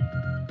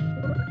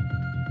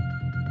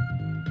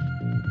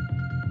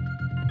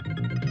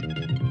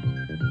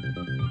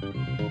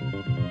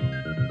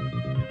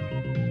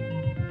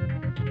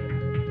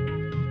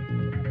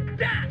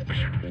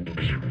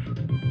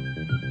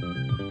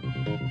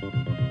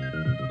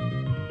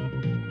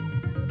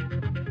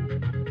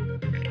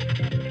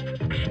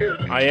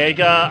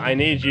 Ayeka, I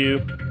need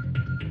you.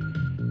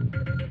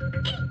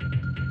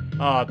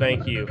 Ah,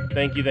 thank you.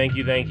 Thank you.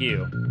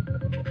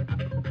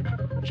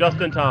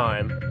 Just in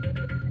time.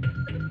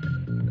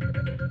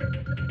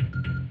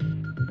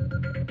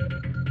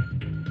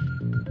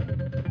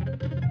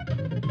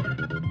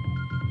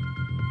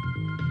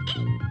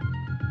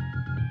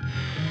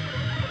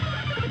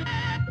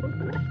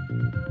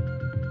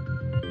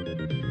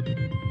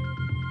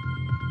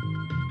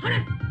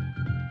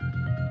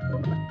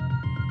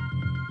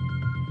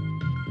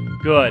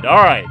 Good,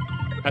 alright.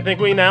 I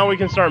think we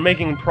can start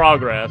making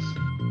progress.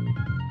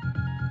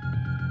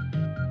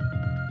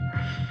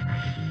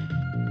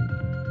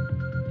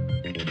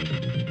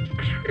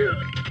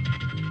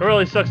 What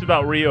really sucks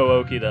about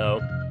Ryo-Oki, though.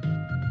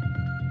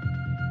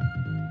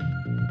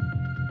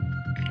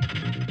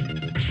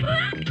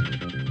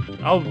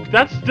 Oh,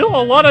 that's still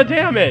a lot of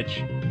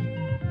damage!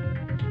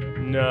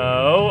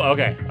 No,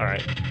 okay,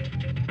 alright.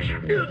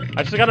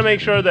 I just gotta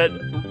make sure that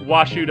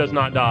Washu does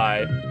not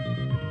die.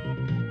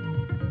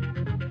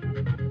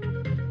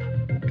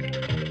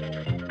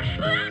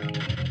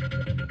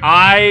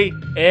 I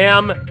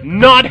am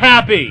not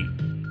happy!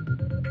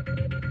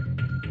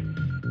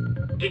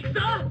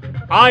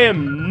 I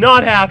am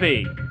not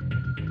happy!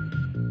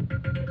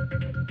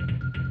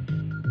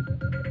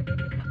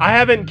 I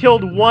haven't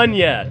killed one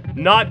yet.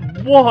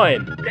 Not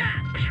one!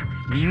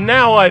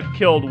 Now I've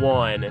killed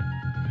one.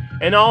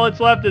 And all that's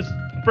left is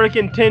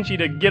freaking Tenchi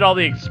to get all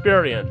the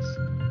experience.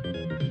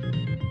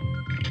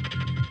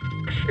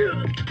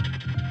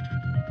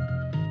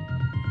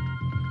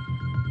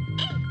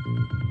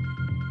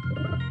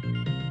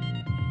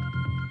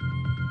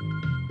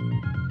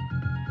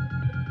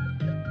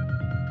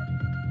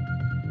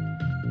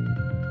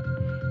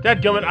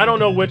 Dadgummit, I don't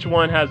know which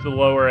one has the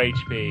lower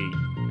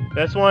HP.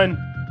 This one?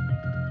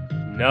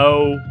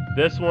 No.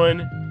 This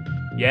one?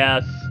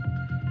 Yes.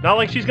 Not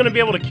like she's gonna be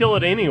able to kill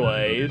it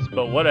anyways,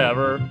 but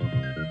whatever.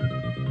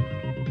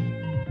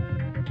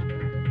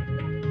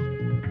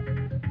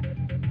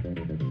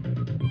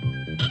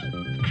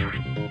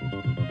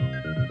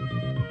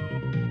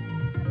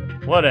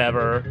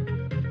 Whatever.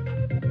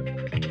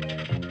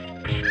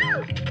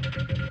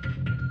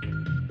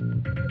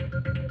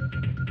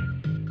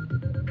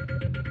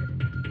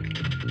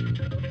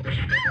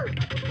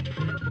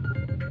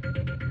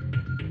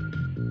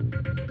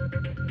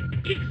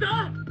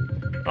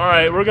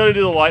 Alright, we're gonna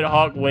do the Light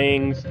Hawk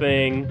Wings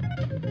thing.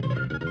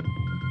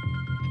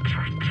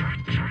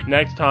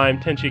 Next time,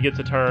 Tenchi gets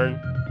a turn.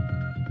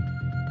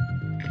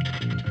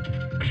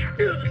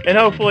 And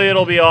hopefully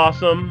it'll be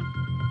awesome.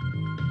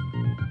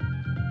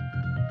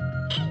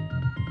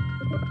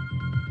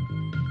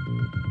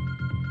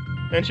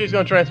 And she's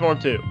gonna transform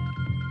too.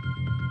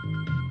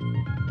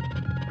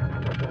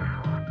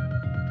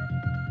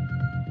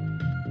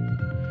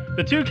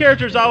 The two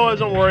characters I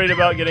wasn't worried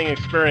about getting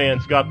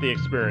experience got the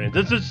experience.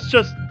 This is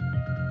just...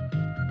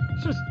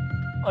 It's just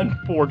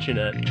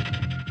unfortunate.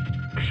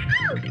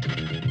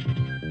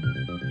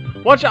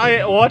 Watch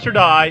her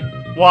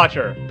die. Watch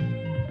her.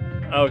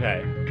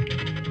 Okay.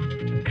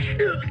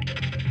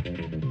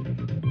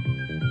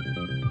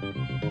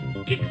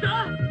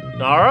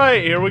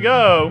 Alright, here we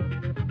go.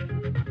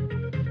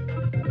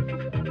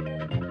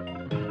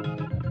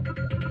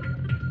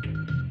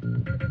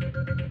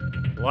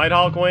 Light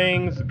Hawk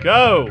Wings,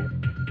 go!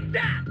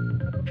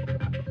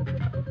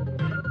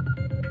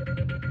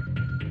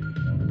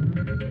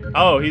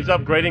 Oh, he's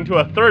upgrading to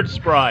a third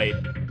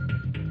sprite.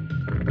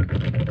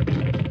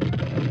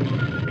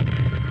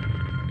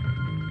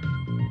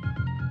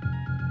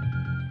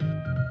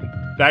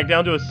 Back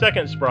down to a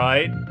second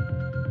sprite.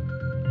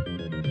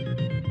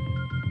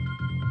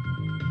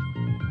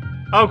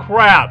 Oh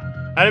crap!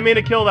 I didn't mean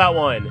to kill that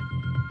one.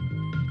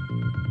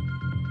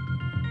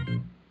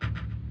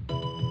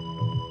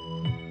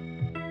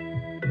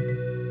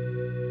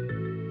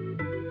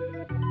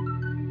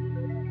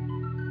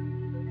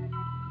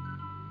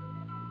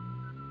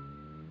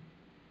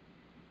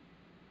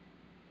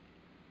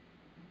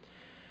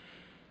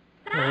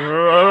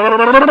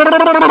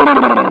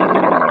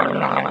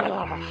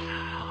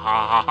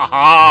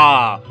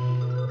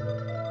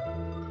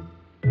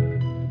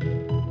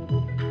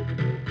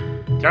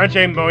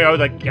 Tenchi Muyo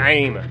the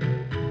game.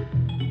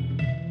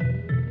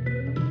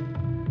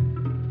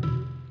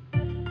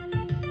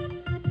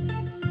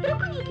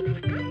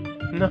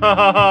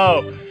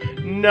 No!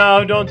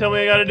 No, don't tell me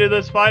I gotta do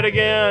this fight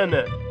again!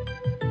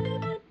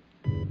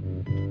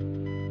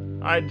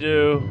 I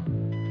do.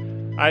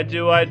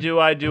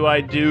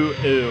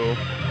 Ooh.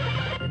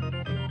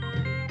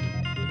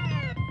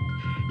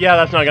 Yeah,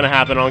 that's not gonna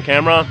happen on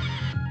camera.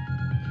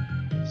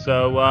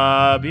 So,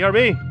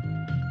 BRB.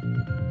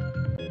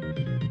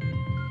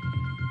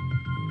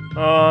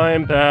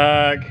 I'm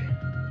back.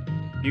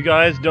 You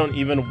guys don't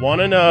even want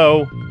to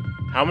know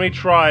how many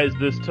tries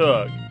this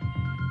took.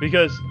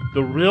 Because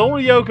the real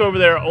Ryoko over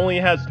there only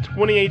has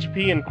 20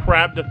 HP and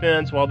crap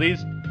defense, while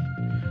these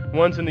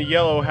ones in the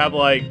yellow have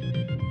like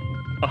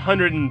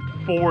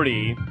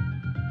 140.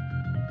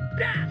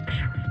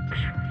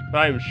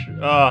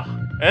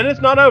 And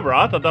it's not over.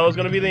 I thought that was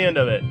going to be the end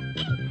of it.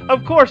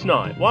 Of course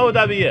not. Why would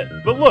that be it?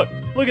 But look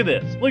at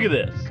this. Look at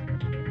this.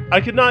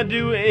 I could not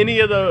do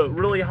any of the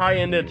really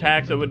high-end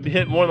attacks that would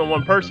hit more than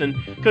one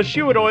person, because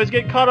she would always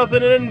get caught up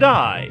in it and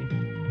die.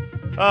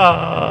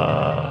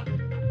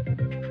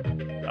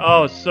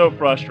 Oh, it's so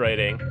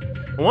frustrating.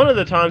 One of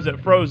the times it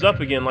froze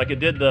up again like it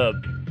did the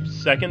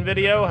second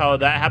video, how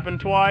that happened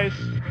twice.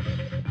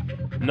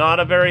 Not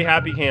a very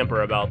happy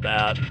camper about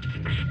that.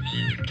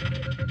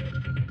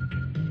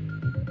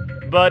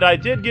 But I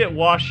did get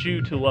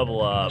Washu to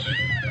level up.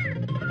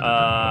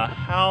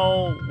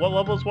 What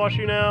level is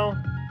Washu now?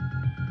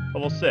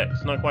 Level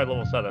 6, not quite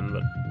level 7,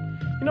 but...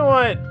 You know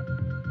what?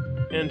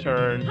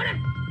 Intern.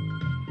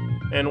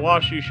 And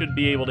Washu should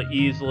be able to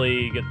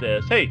easily get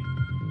this. Hey,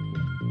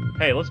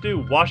 let's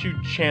do Washu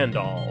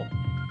Chandal.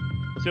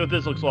 Let's see what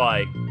this looks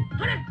like.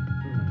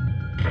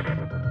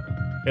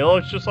 It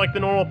looks just like the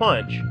normal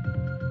punch.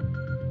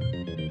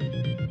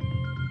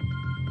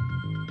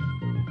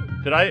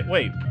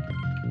 Wait.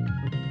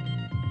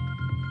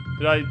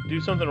 Did I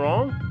do something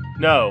wrong?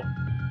 No.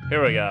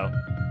 Here we go.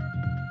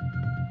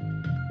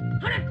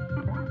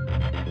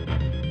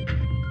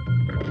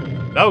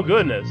 Oh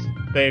goodness,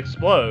 they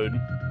explode.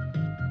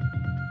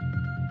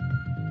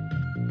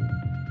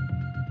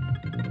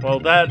 Well,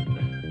 that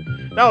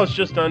was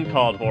just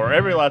uncalled for.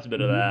 Every last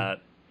bit of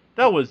that.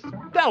 That was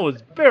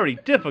very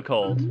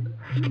difficult.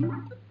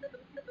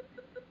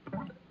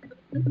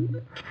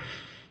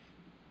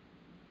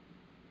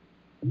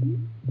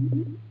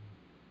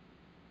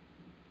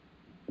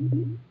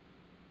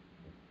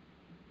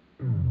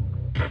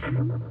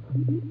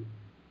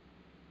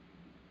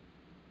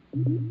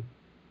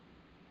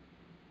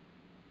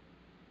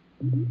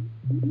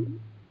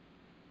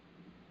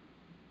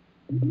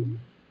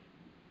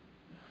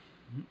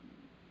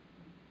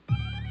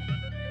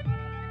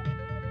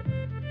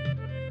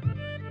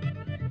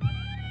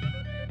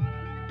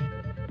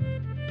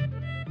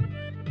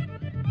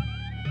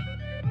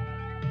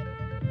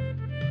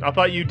 I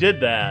thought you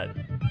did that.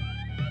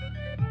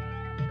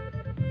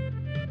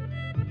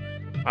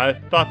 I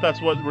thought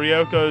that's what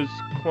Ryoko's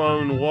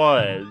clone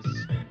was.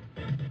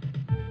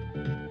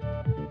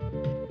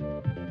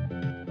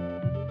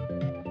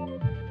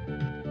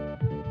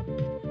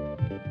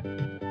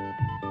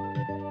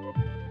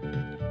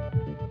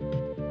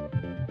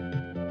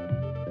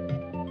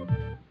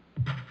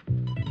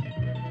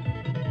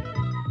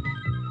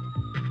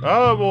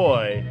 Oh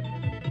boy.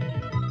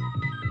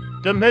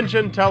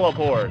 Dimension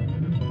teleport.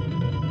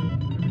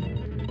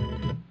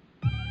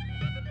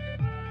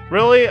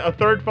 Really? A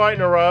third fight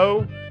in a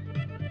row?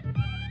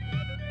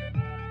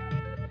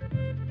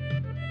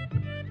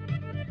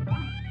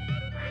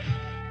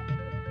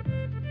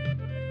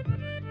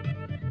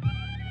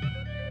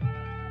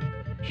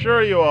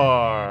 Sure you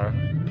are.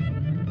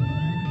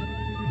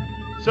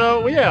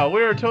 So, yeah,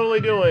 we're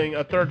totally doing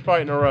a third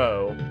fight in a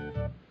row.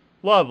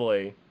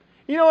 Lovely.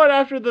 You know what,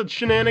 after the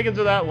shenanigans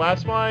of that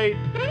last fight,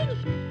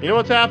 you know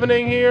what's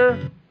happening here?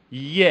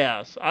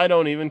 Yes, I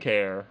don't even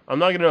care. I'm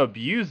not going to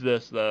abuse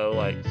this, though,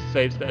 like,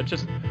 save stat.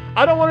 Just,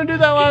 I don't want to do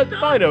that last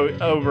fight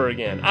over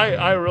again.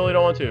 I really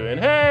don't want to. And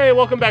hey,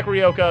 welcome back,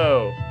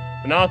 Ryoko.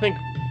 But now I think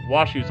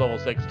Washu's level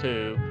 6,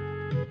 too.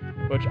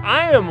 Which,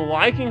 I am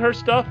liking her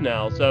stuff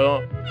now,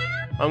 so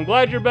I'm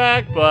glad you're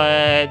back,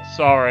 but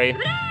sorry.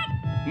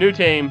 New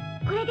team.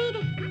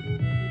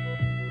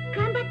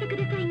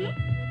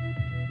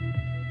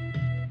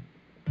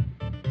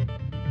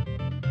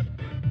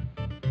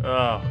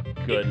 Oh,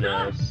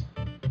 goodness.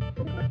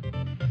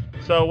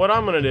 So what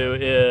I'm going to do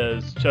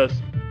is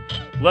just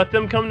let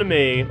them come to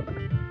me,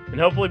 and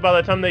hopefully by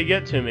the time they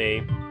get to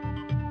me,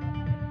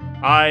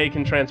 I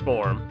can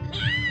transform.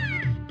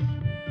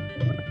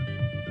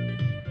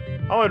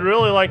 I would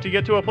really like to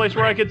get to a place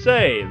where I could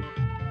save.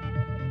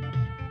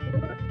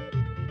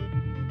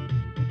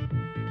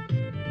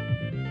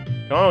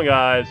 Come on,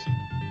 guys.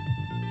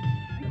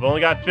 We've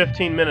only got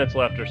 15 minutes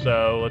left or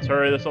so. Let's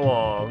hurry this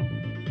along.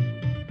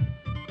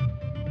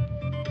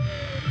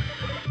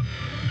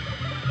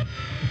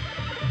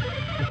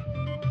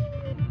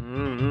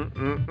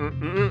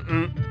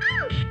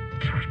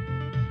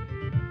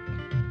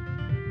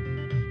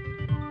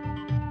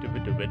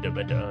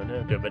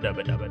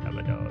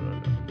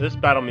 This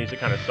battle music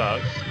kind of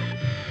sucks.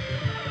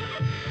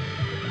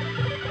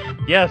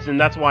 Yes, and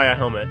that's why I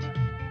helmet.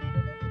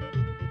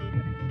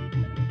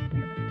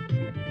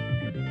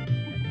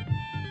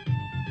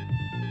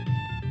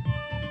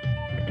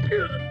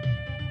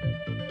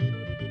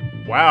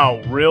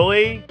 Wow,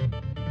 really?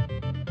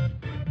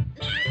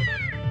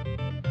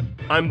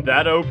 I'm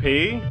that OP?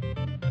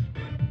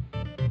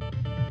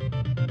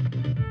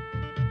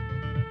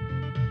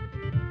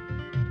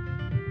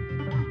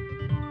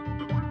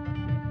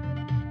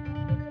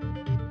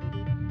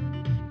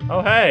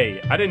 Oh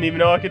hey, I didn't even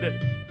know I could...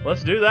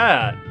 Let's do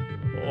that.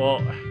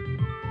 Well,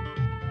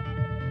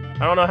 I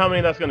don't know how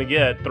many that's gonna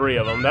get. 3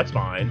 of them, that's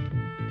fine.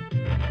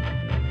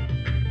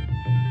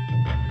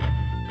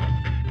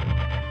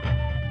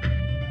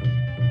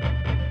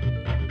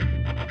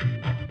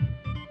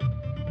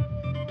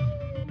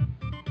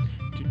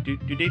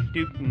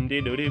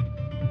 Doop.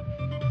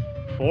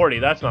 40,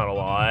 that's not a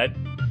lot.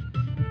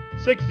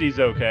 60's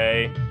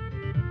okay.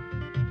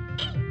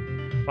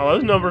 Oh,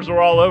 those numbers were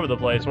all over the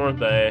place, weren't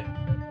they?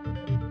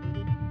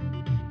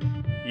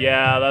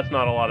 Yeah, that's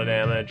not a lot of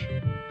damage.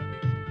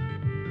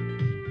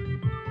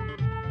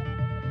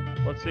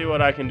 Let's see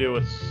what I can do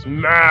with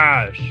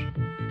Smash!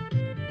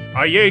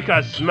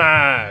 Ayeka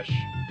Smash!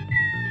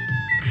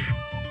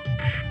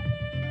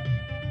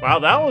 Wow,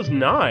 that was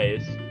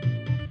nice.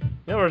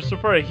 Yeah, so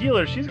for a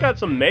healer, she's got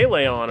some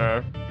melee on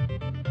her.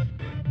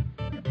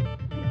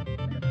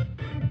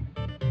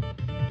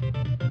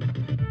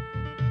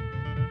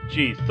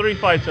 Jeez, 3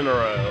 fights in a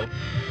row.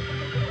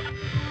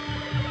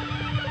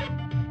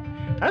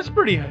 That's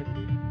pretty...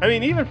 I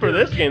mean, even for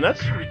this game,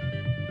 that's...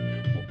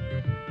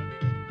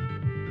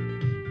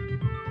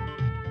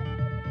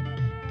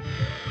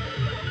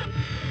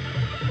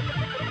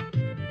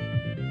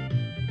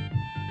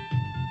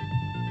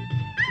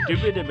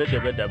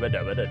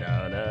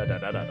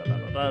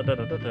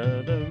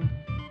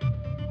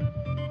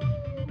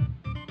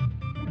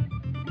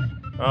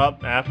 Oh,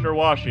 after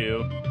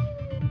Washu.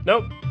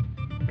 Nope.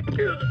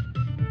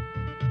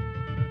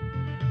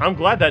 I'm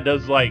glad that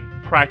does, like,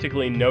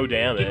 practically no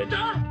damage.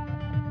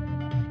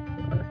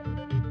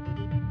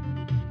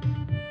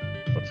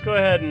 Let's go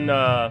ahead and,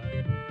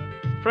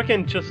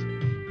 frickin' just...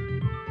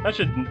 That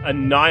should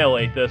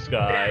annihilate this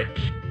guy.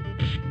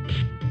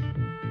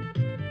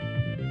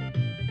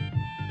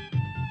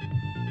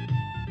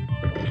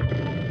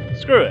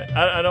 Screw it.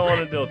 I don't want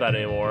to deal with that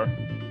anymore.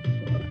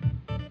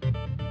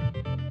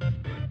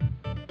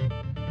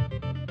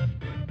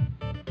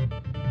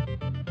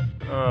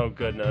 Oh,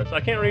 goodness.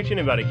 I can't reach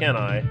anybody, can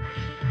I?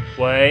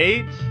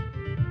 Wait.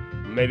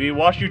 Maybe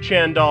Washu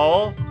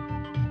Chandal.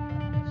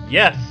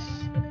 Yes!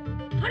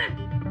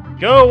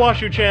 Go,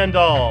 Washu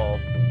Chandal!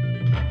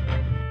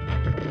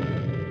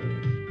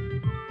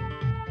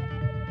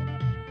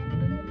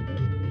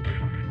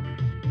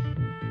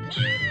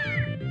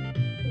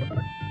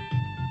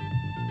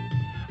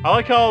 I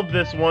like how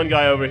this one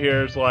guy over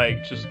here is,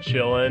 like, just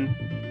chilling.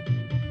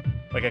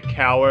 Like a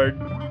coward.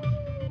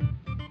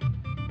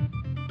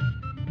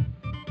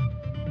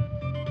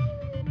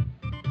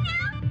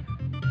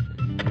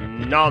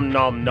 Nom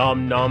nom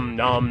nom nom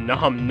nom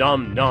nom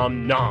nom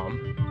nom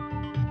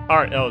nom.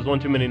 Alright, that was one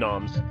too many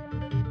noms.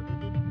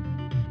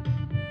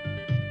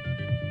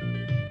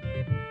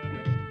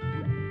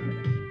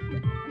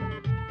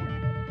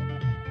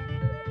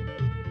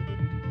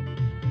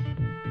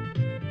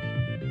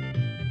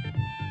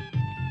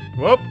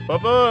 Whoop,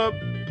 up, up.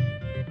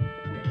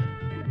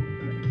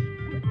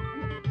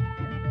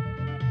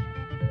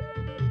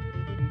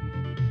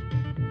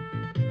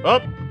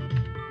 Up.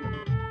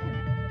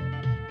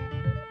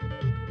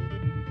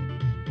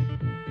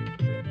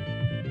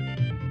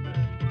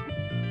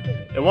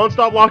 It won't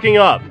stop walking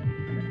up.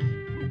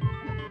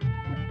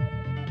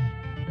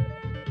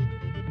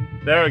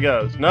 There it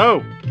goes.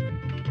 No!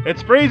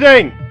 It's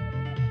freezing!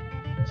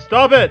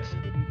 Stop it!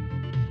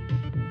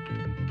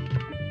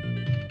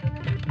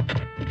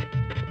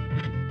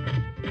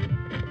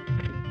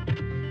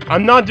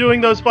 I'm not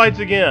doing those fights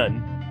again.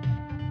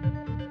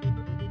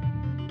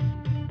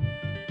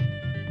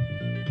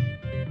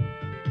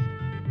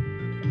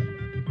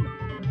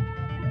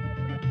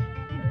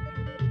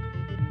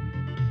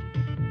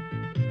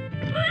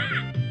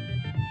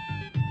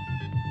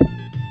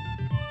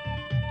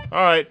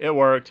 Alright, it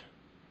worked.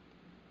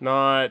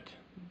 Not...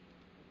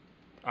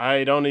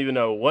 I don't even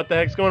know what the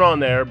heck's going on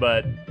there,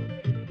 but...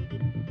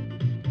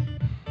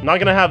 I'm not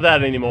gonna have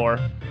that anymore.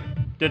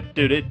 Doop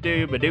doop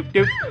doop doop doop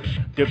doop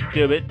doop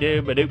doop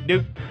doop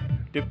doop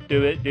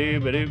doop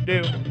doop doop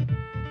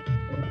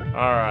doop.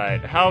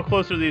 Alright, how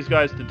close are these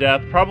guys to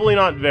death? Probably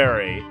not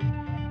very.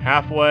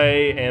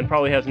 Halfway, and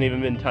probably hasn't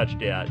even been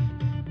touched yet.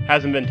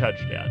 Hasn't been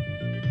touched yet.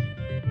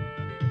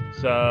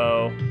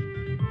 So,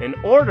 in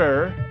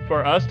order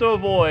for us to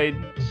avoid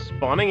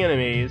spawning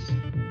enemies,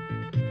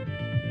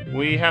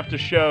 we have to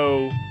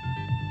show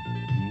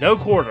no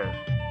quarter.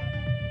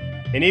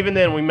 And even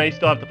then, we may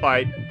still have to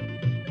fight.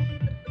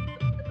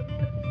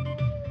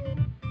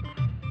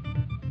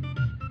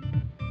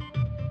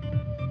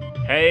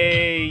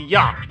 Hey,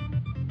 ya!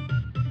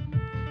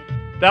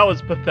 That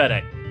was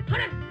pathetic.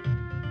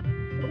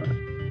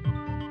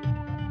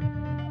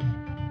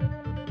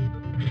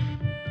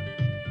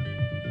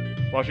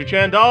 Washi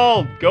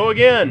Chandal, go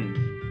again!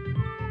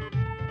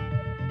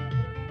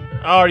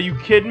 Oh, are you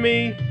kidding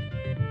me?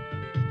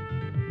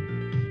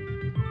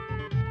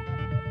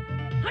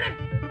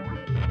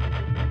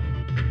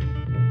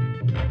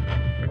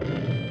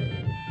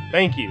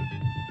 Thank you.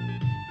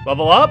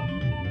 Level up?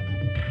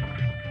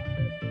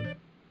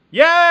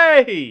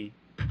 Yay!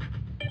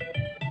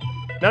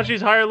 Now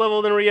she's higher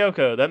level than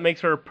Ryoko. That makes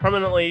her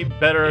permanently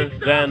better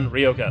than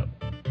Ryoko.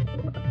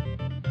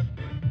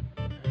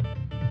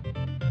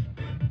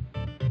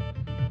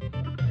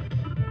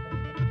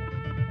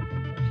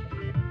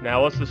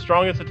 Now, what's the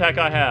strongest attack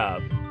I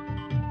have?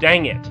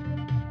 Dang it.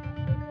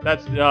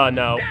 That's,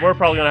 no. We're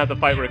probably gonna have to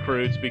fight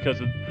recruits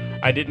because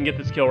I didn't get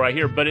this kill right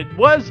here, but it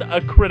was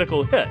a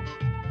critical hit.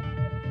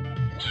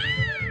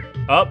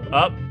 Up,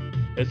 up.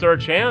 Is there a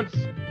chance?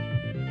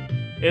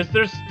 Is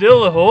there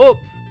still a hope?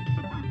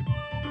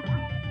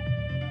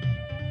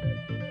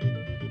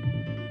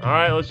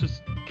 Alright, let's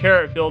just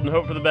carrot field and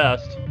hope for the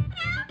best.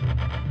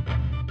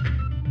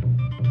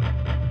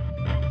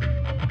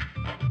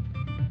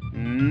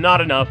 Not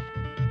enough.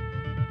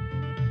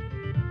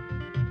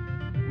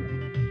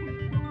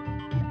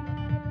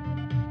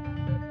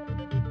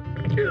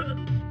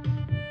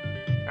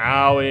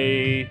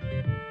 Owie.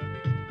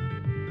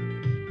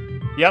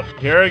 Yep,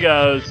 here it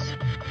goes.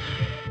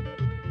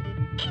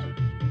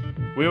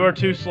 We were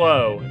too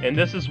slow, and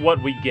this is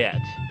what we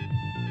get.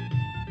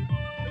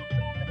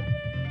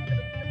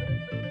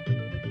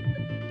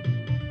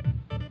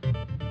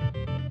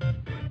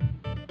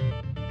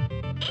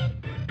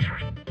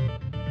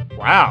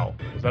 Wow,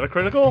 was that a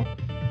critical?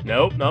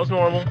 Nope, that was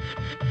normal.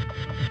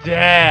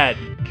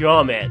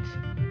 Dadgummit.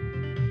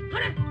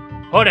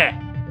 Hode!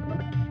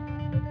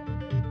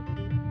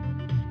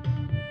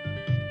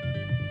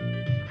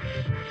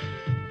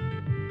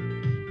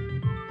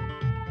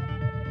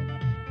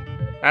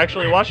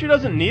 Actually, Washi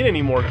doesn't need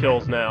any more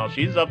kills now.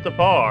 She's up to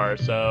par,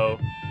 so...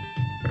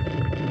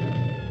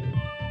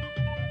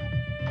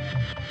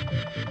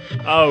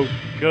 Oh,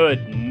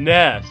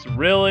 goodness.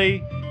 Really?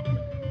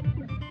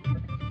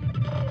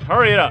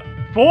 Hurry it up.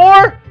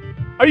 4?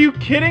 Are you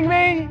kidding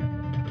me?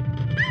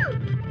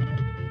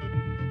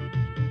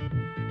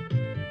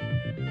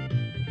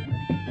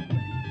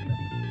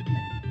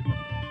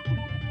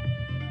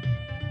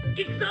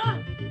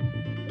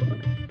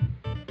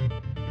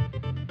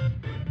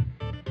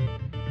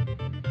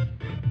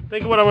 I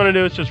think what I'm going to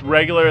do is just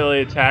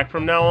regularly attack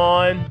from now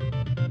on.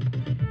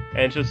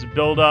 And just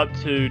build up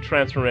to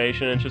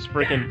transformation and just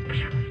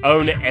freaking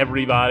own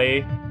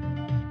everybody.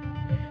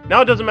 Now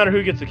it doesn't matter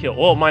who gets the kill.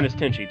 Well, minus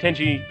Tenchi.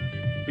 Tenchi,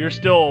 you're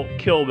still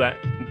kill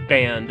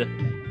banned.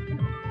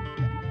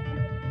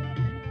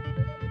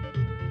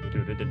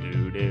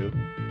 Do-do-do-do-do.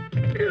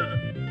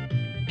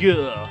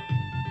 Gah.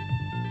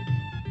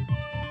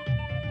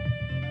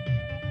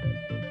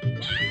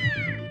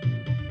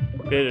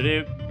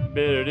 Bit-a-doo,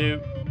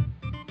 bit-a-doo.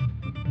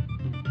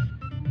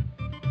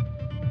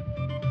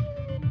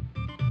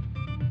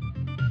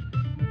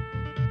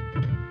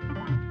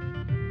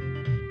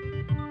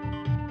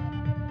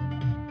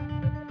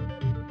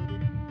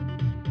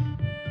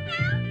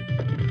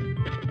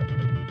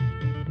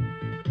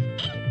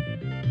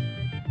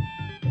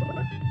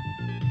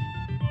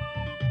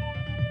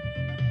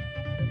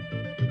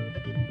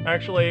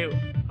 Actually,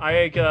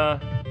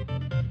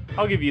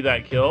 I'll give you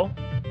that kill.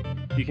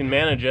 You can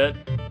manage it.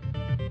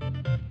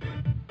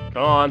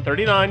 Come on,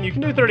 39. You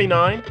can do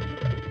 39.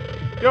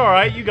 You're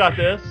alright, you got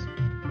this.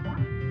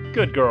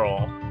 Good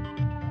girl.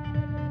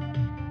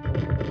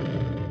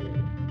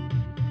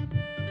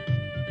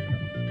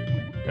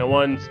 And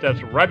one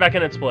steps right back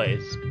in its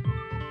place.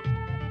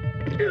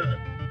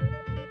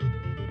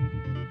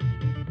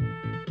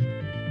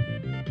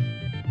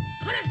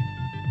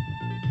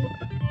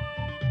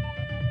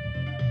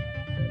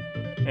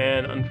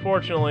 And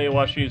unfortunately,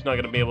 Washi's not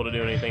going to be able to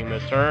do anything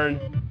this turn.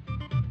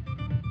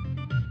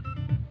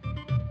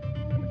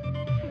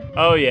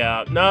 Oh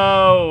yeah,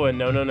 no, and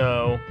no, no,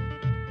 no.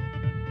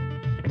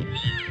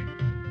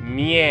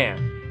 Yeah.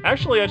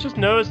 Actually, I just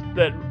noticed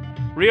that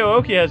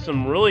Ryooki has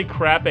some really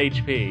crap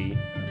HP.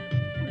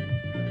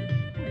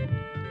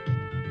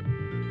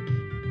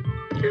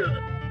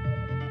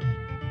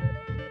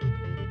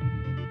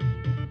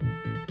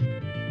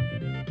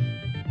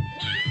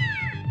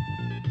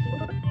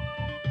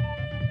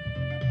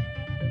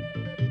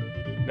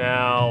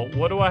 Now,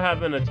 what do I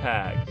have in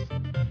attacks?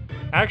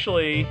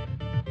 Actually,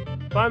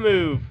 if I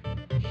move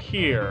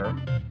here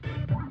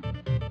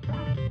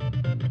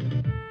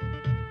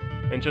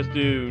and just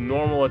do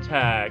normal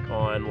attack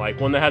on like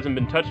one that hasn't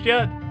been touched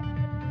yet,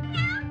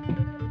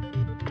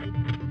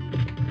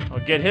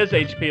 I'll get his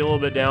HP a little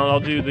bit down. I'll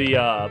do the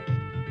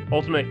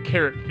ultimate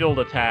carrot field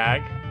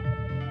attack.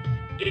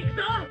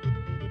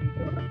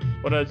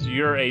 What is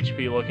your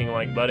HP looking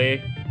like,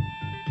 buddy?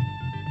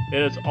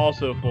 It is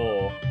also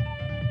full.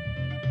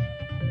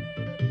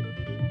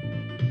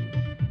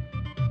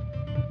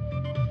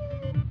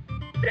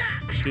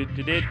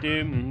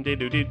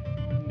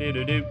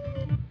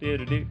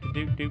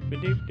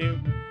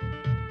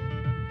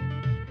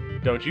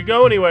 Don't you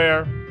go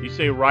anywhere. You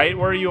stay right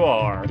where you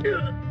are.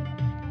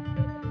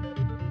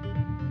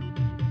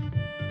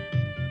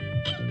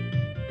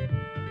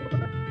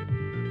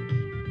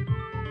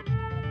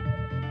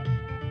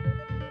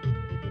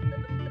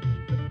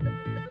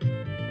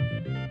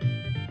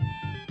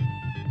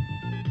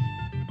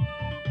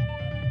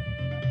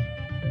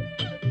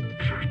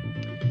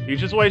 You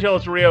just wait till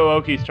it's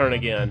Ryo-Oki's turn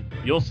again.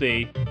 You'll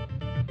see.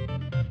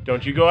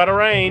 Don't you go out of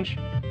range.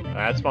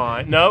 That's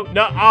fine. No,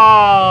 no.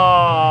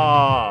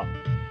 Ah!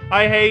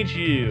 I hate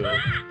you.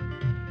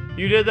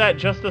 You did that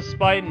just to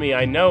spite me.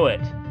 I know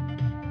it.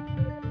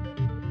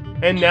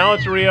 And now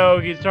it's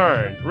Ryo-Oki's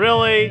turn.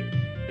 Really?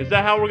 Is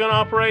that how we're gonna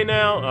operate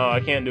now? Oh, I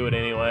can't do it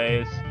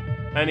anyways.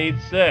 I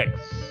need 6.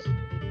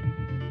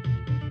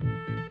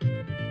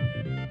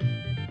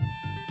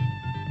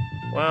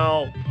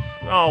 Well,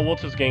 oh, we'll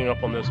just gang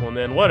up on this one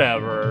then.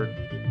 Whatever.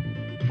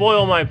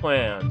 Foil my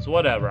plans.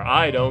 Whatever.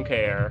 I don't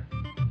care.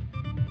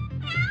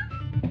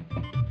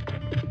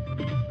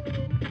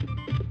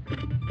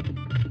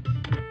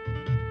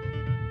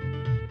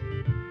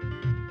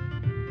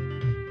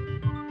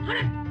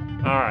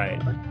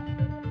 Alright.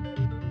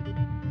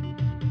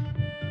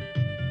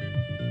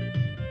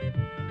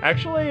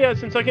 Actually,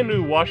 since I can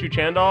do Washu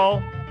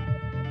Chandal,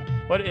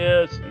 what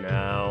is...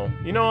 No.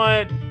 You know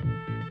what?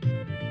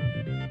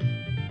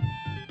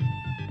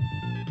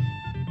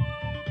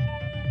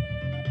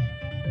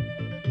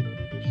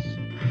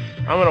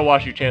 I'm gonna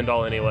Washu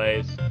Chandal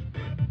anyways.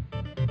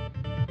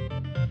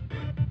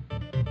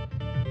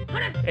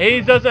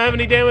 He doesn't have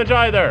any damage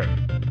either.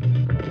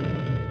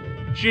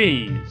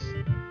 Jeez.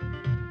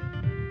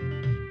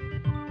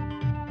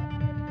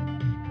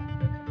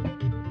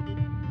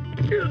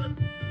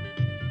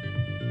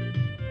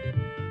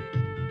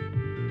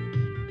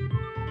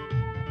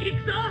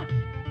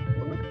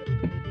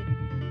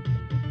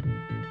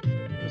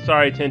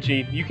 Sorry,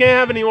 Tenchi. You can't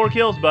have any more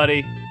kills,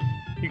 buddy.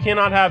 You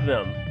cannot have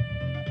them.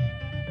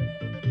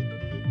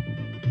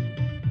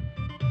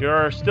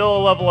 You're still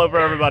a level over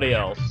everybody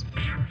else.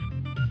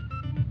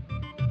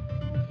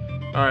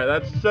 Alright,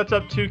 that sets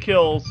up 2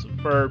 kills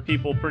for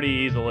people pretty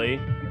easily.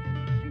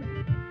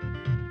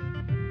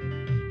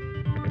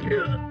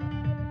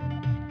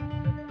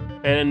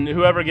 And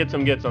whoever gets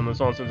them, as long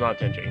as it's not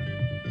Tenchi.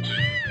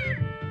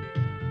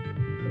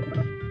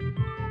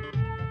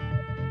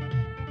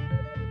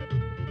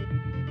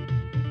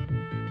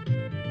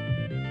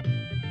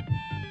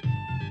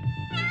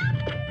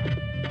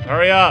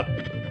 Hurry up!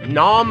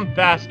 Nom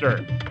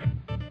faster!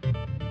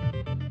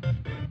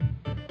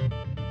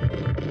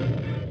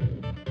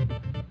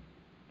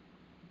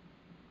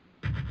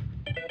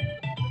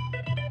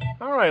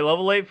 Alright,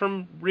 level 8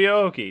 from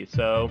Ryo-Oki,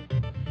 so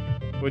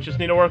we just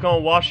need to work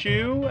on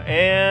Washu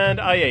and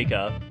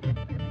Ayeka.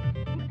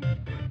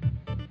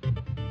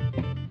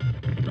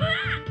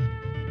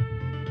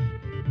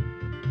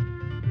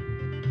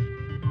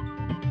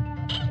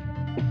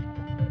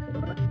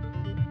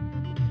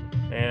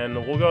 And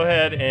we'll go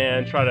ahead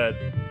and try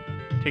to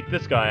take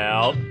this guy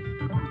out.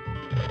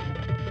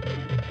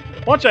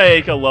 Watch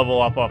Ayeka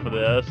level up off of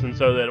this, and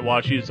so that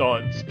Washu's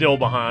still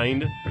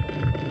behind.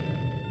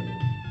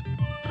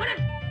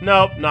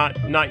 Nope,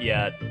 not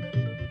yet.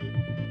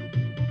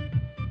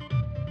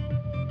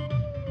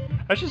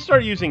 I should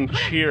start using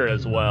Cheer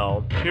as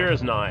well. Cheer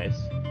is nice.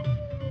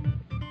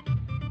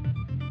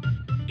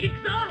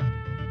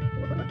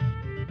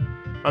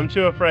 I'm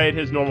too afraid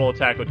his normal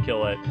attack would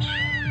kill it.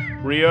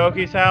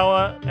 Ryo-Oki's,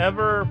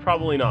 however,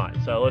 probably not.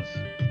 So let's...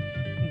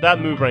 That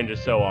move range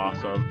is so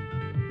awesome.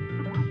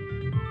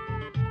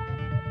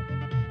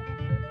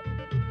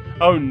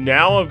 Oh,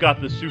 now I've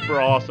got the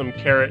super awesome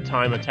carrot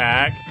time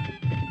attack.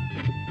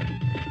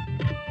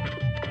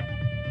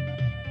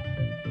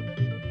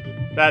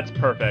 That's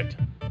perfect.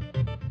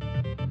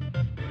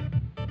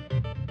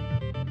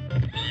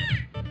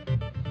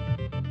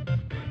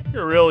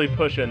 You're really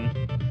pushing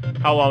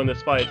how long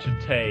this fight should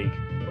take.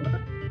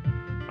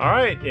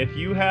 Alright, if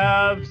you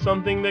have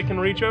something that can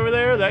reach over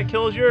there, that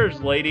kill is yours,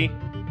 lady.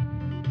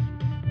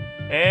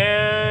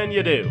 And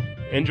you do.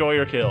 Enjoy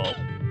your kill.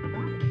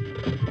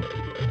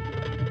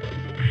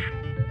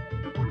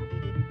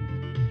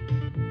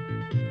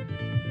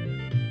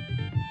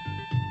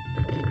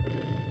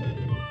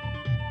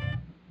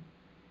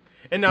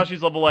 And now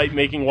she's level 8,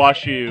 making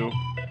Washu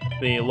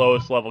the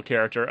lowest level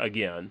character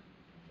again.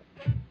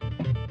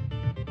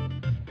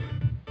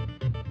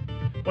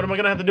 What, am I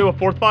gonna have to do a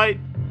 4th fight?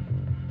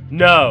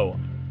 No.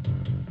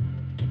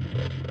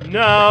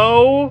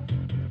 No!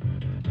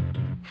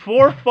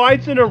 4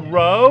 fights in a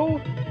row?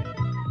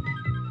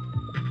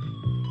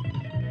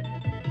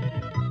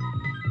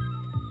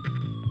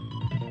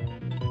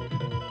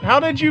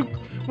 How did you...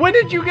 When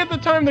did you get the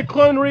time to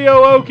clone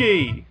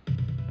Ryo-Oki?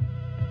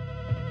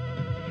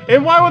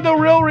 And why would the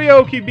real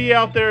Ryo-Oki be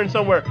out there and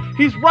somewhere?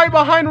 He's right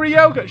behind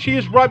Ryoko. She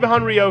is right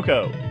behind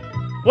Ryoko.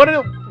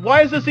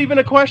 Why is this even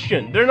a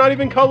question? They're not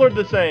even colored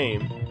the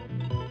same.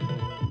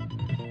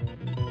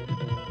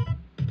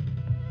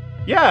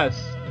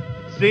 Yes.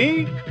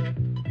 See?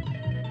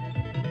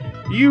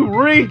 You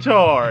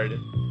retard!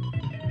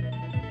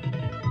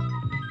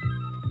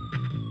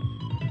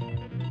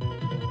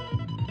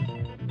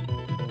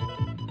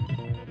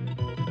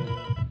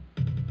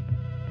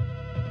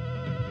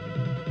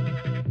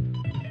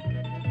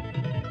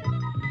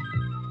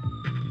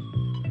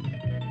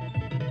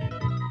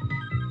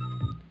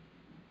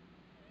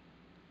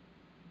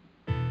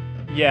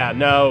 Yeah,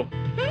 no.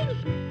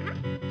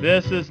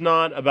 This is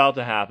not about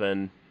to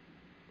happen.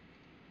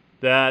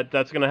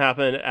 That's gonna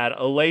happen at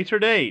a later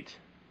date.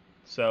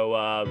 So,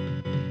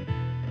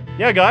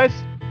 yeah, guys.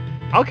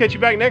 I'll catch you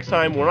back next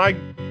time when I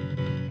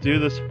do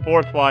this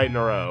 4th fight in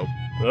a row.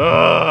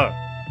 Ugh!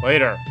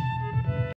 Later.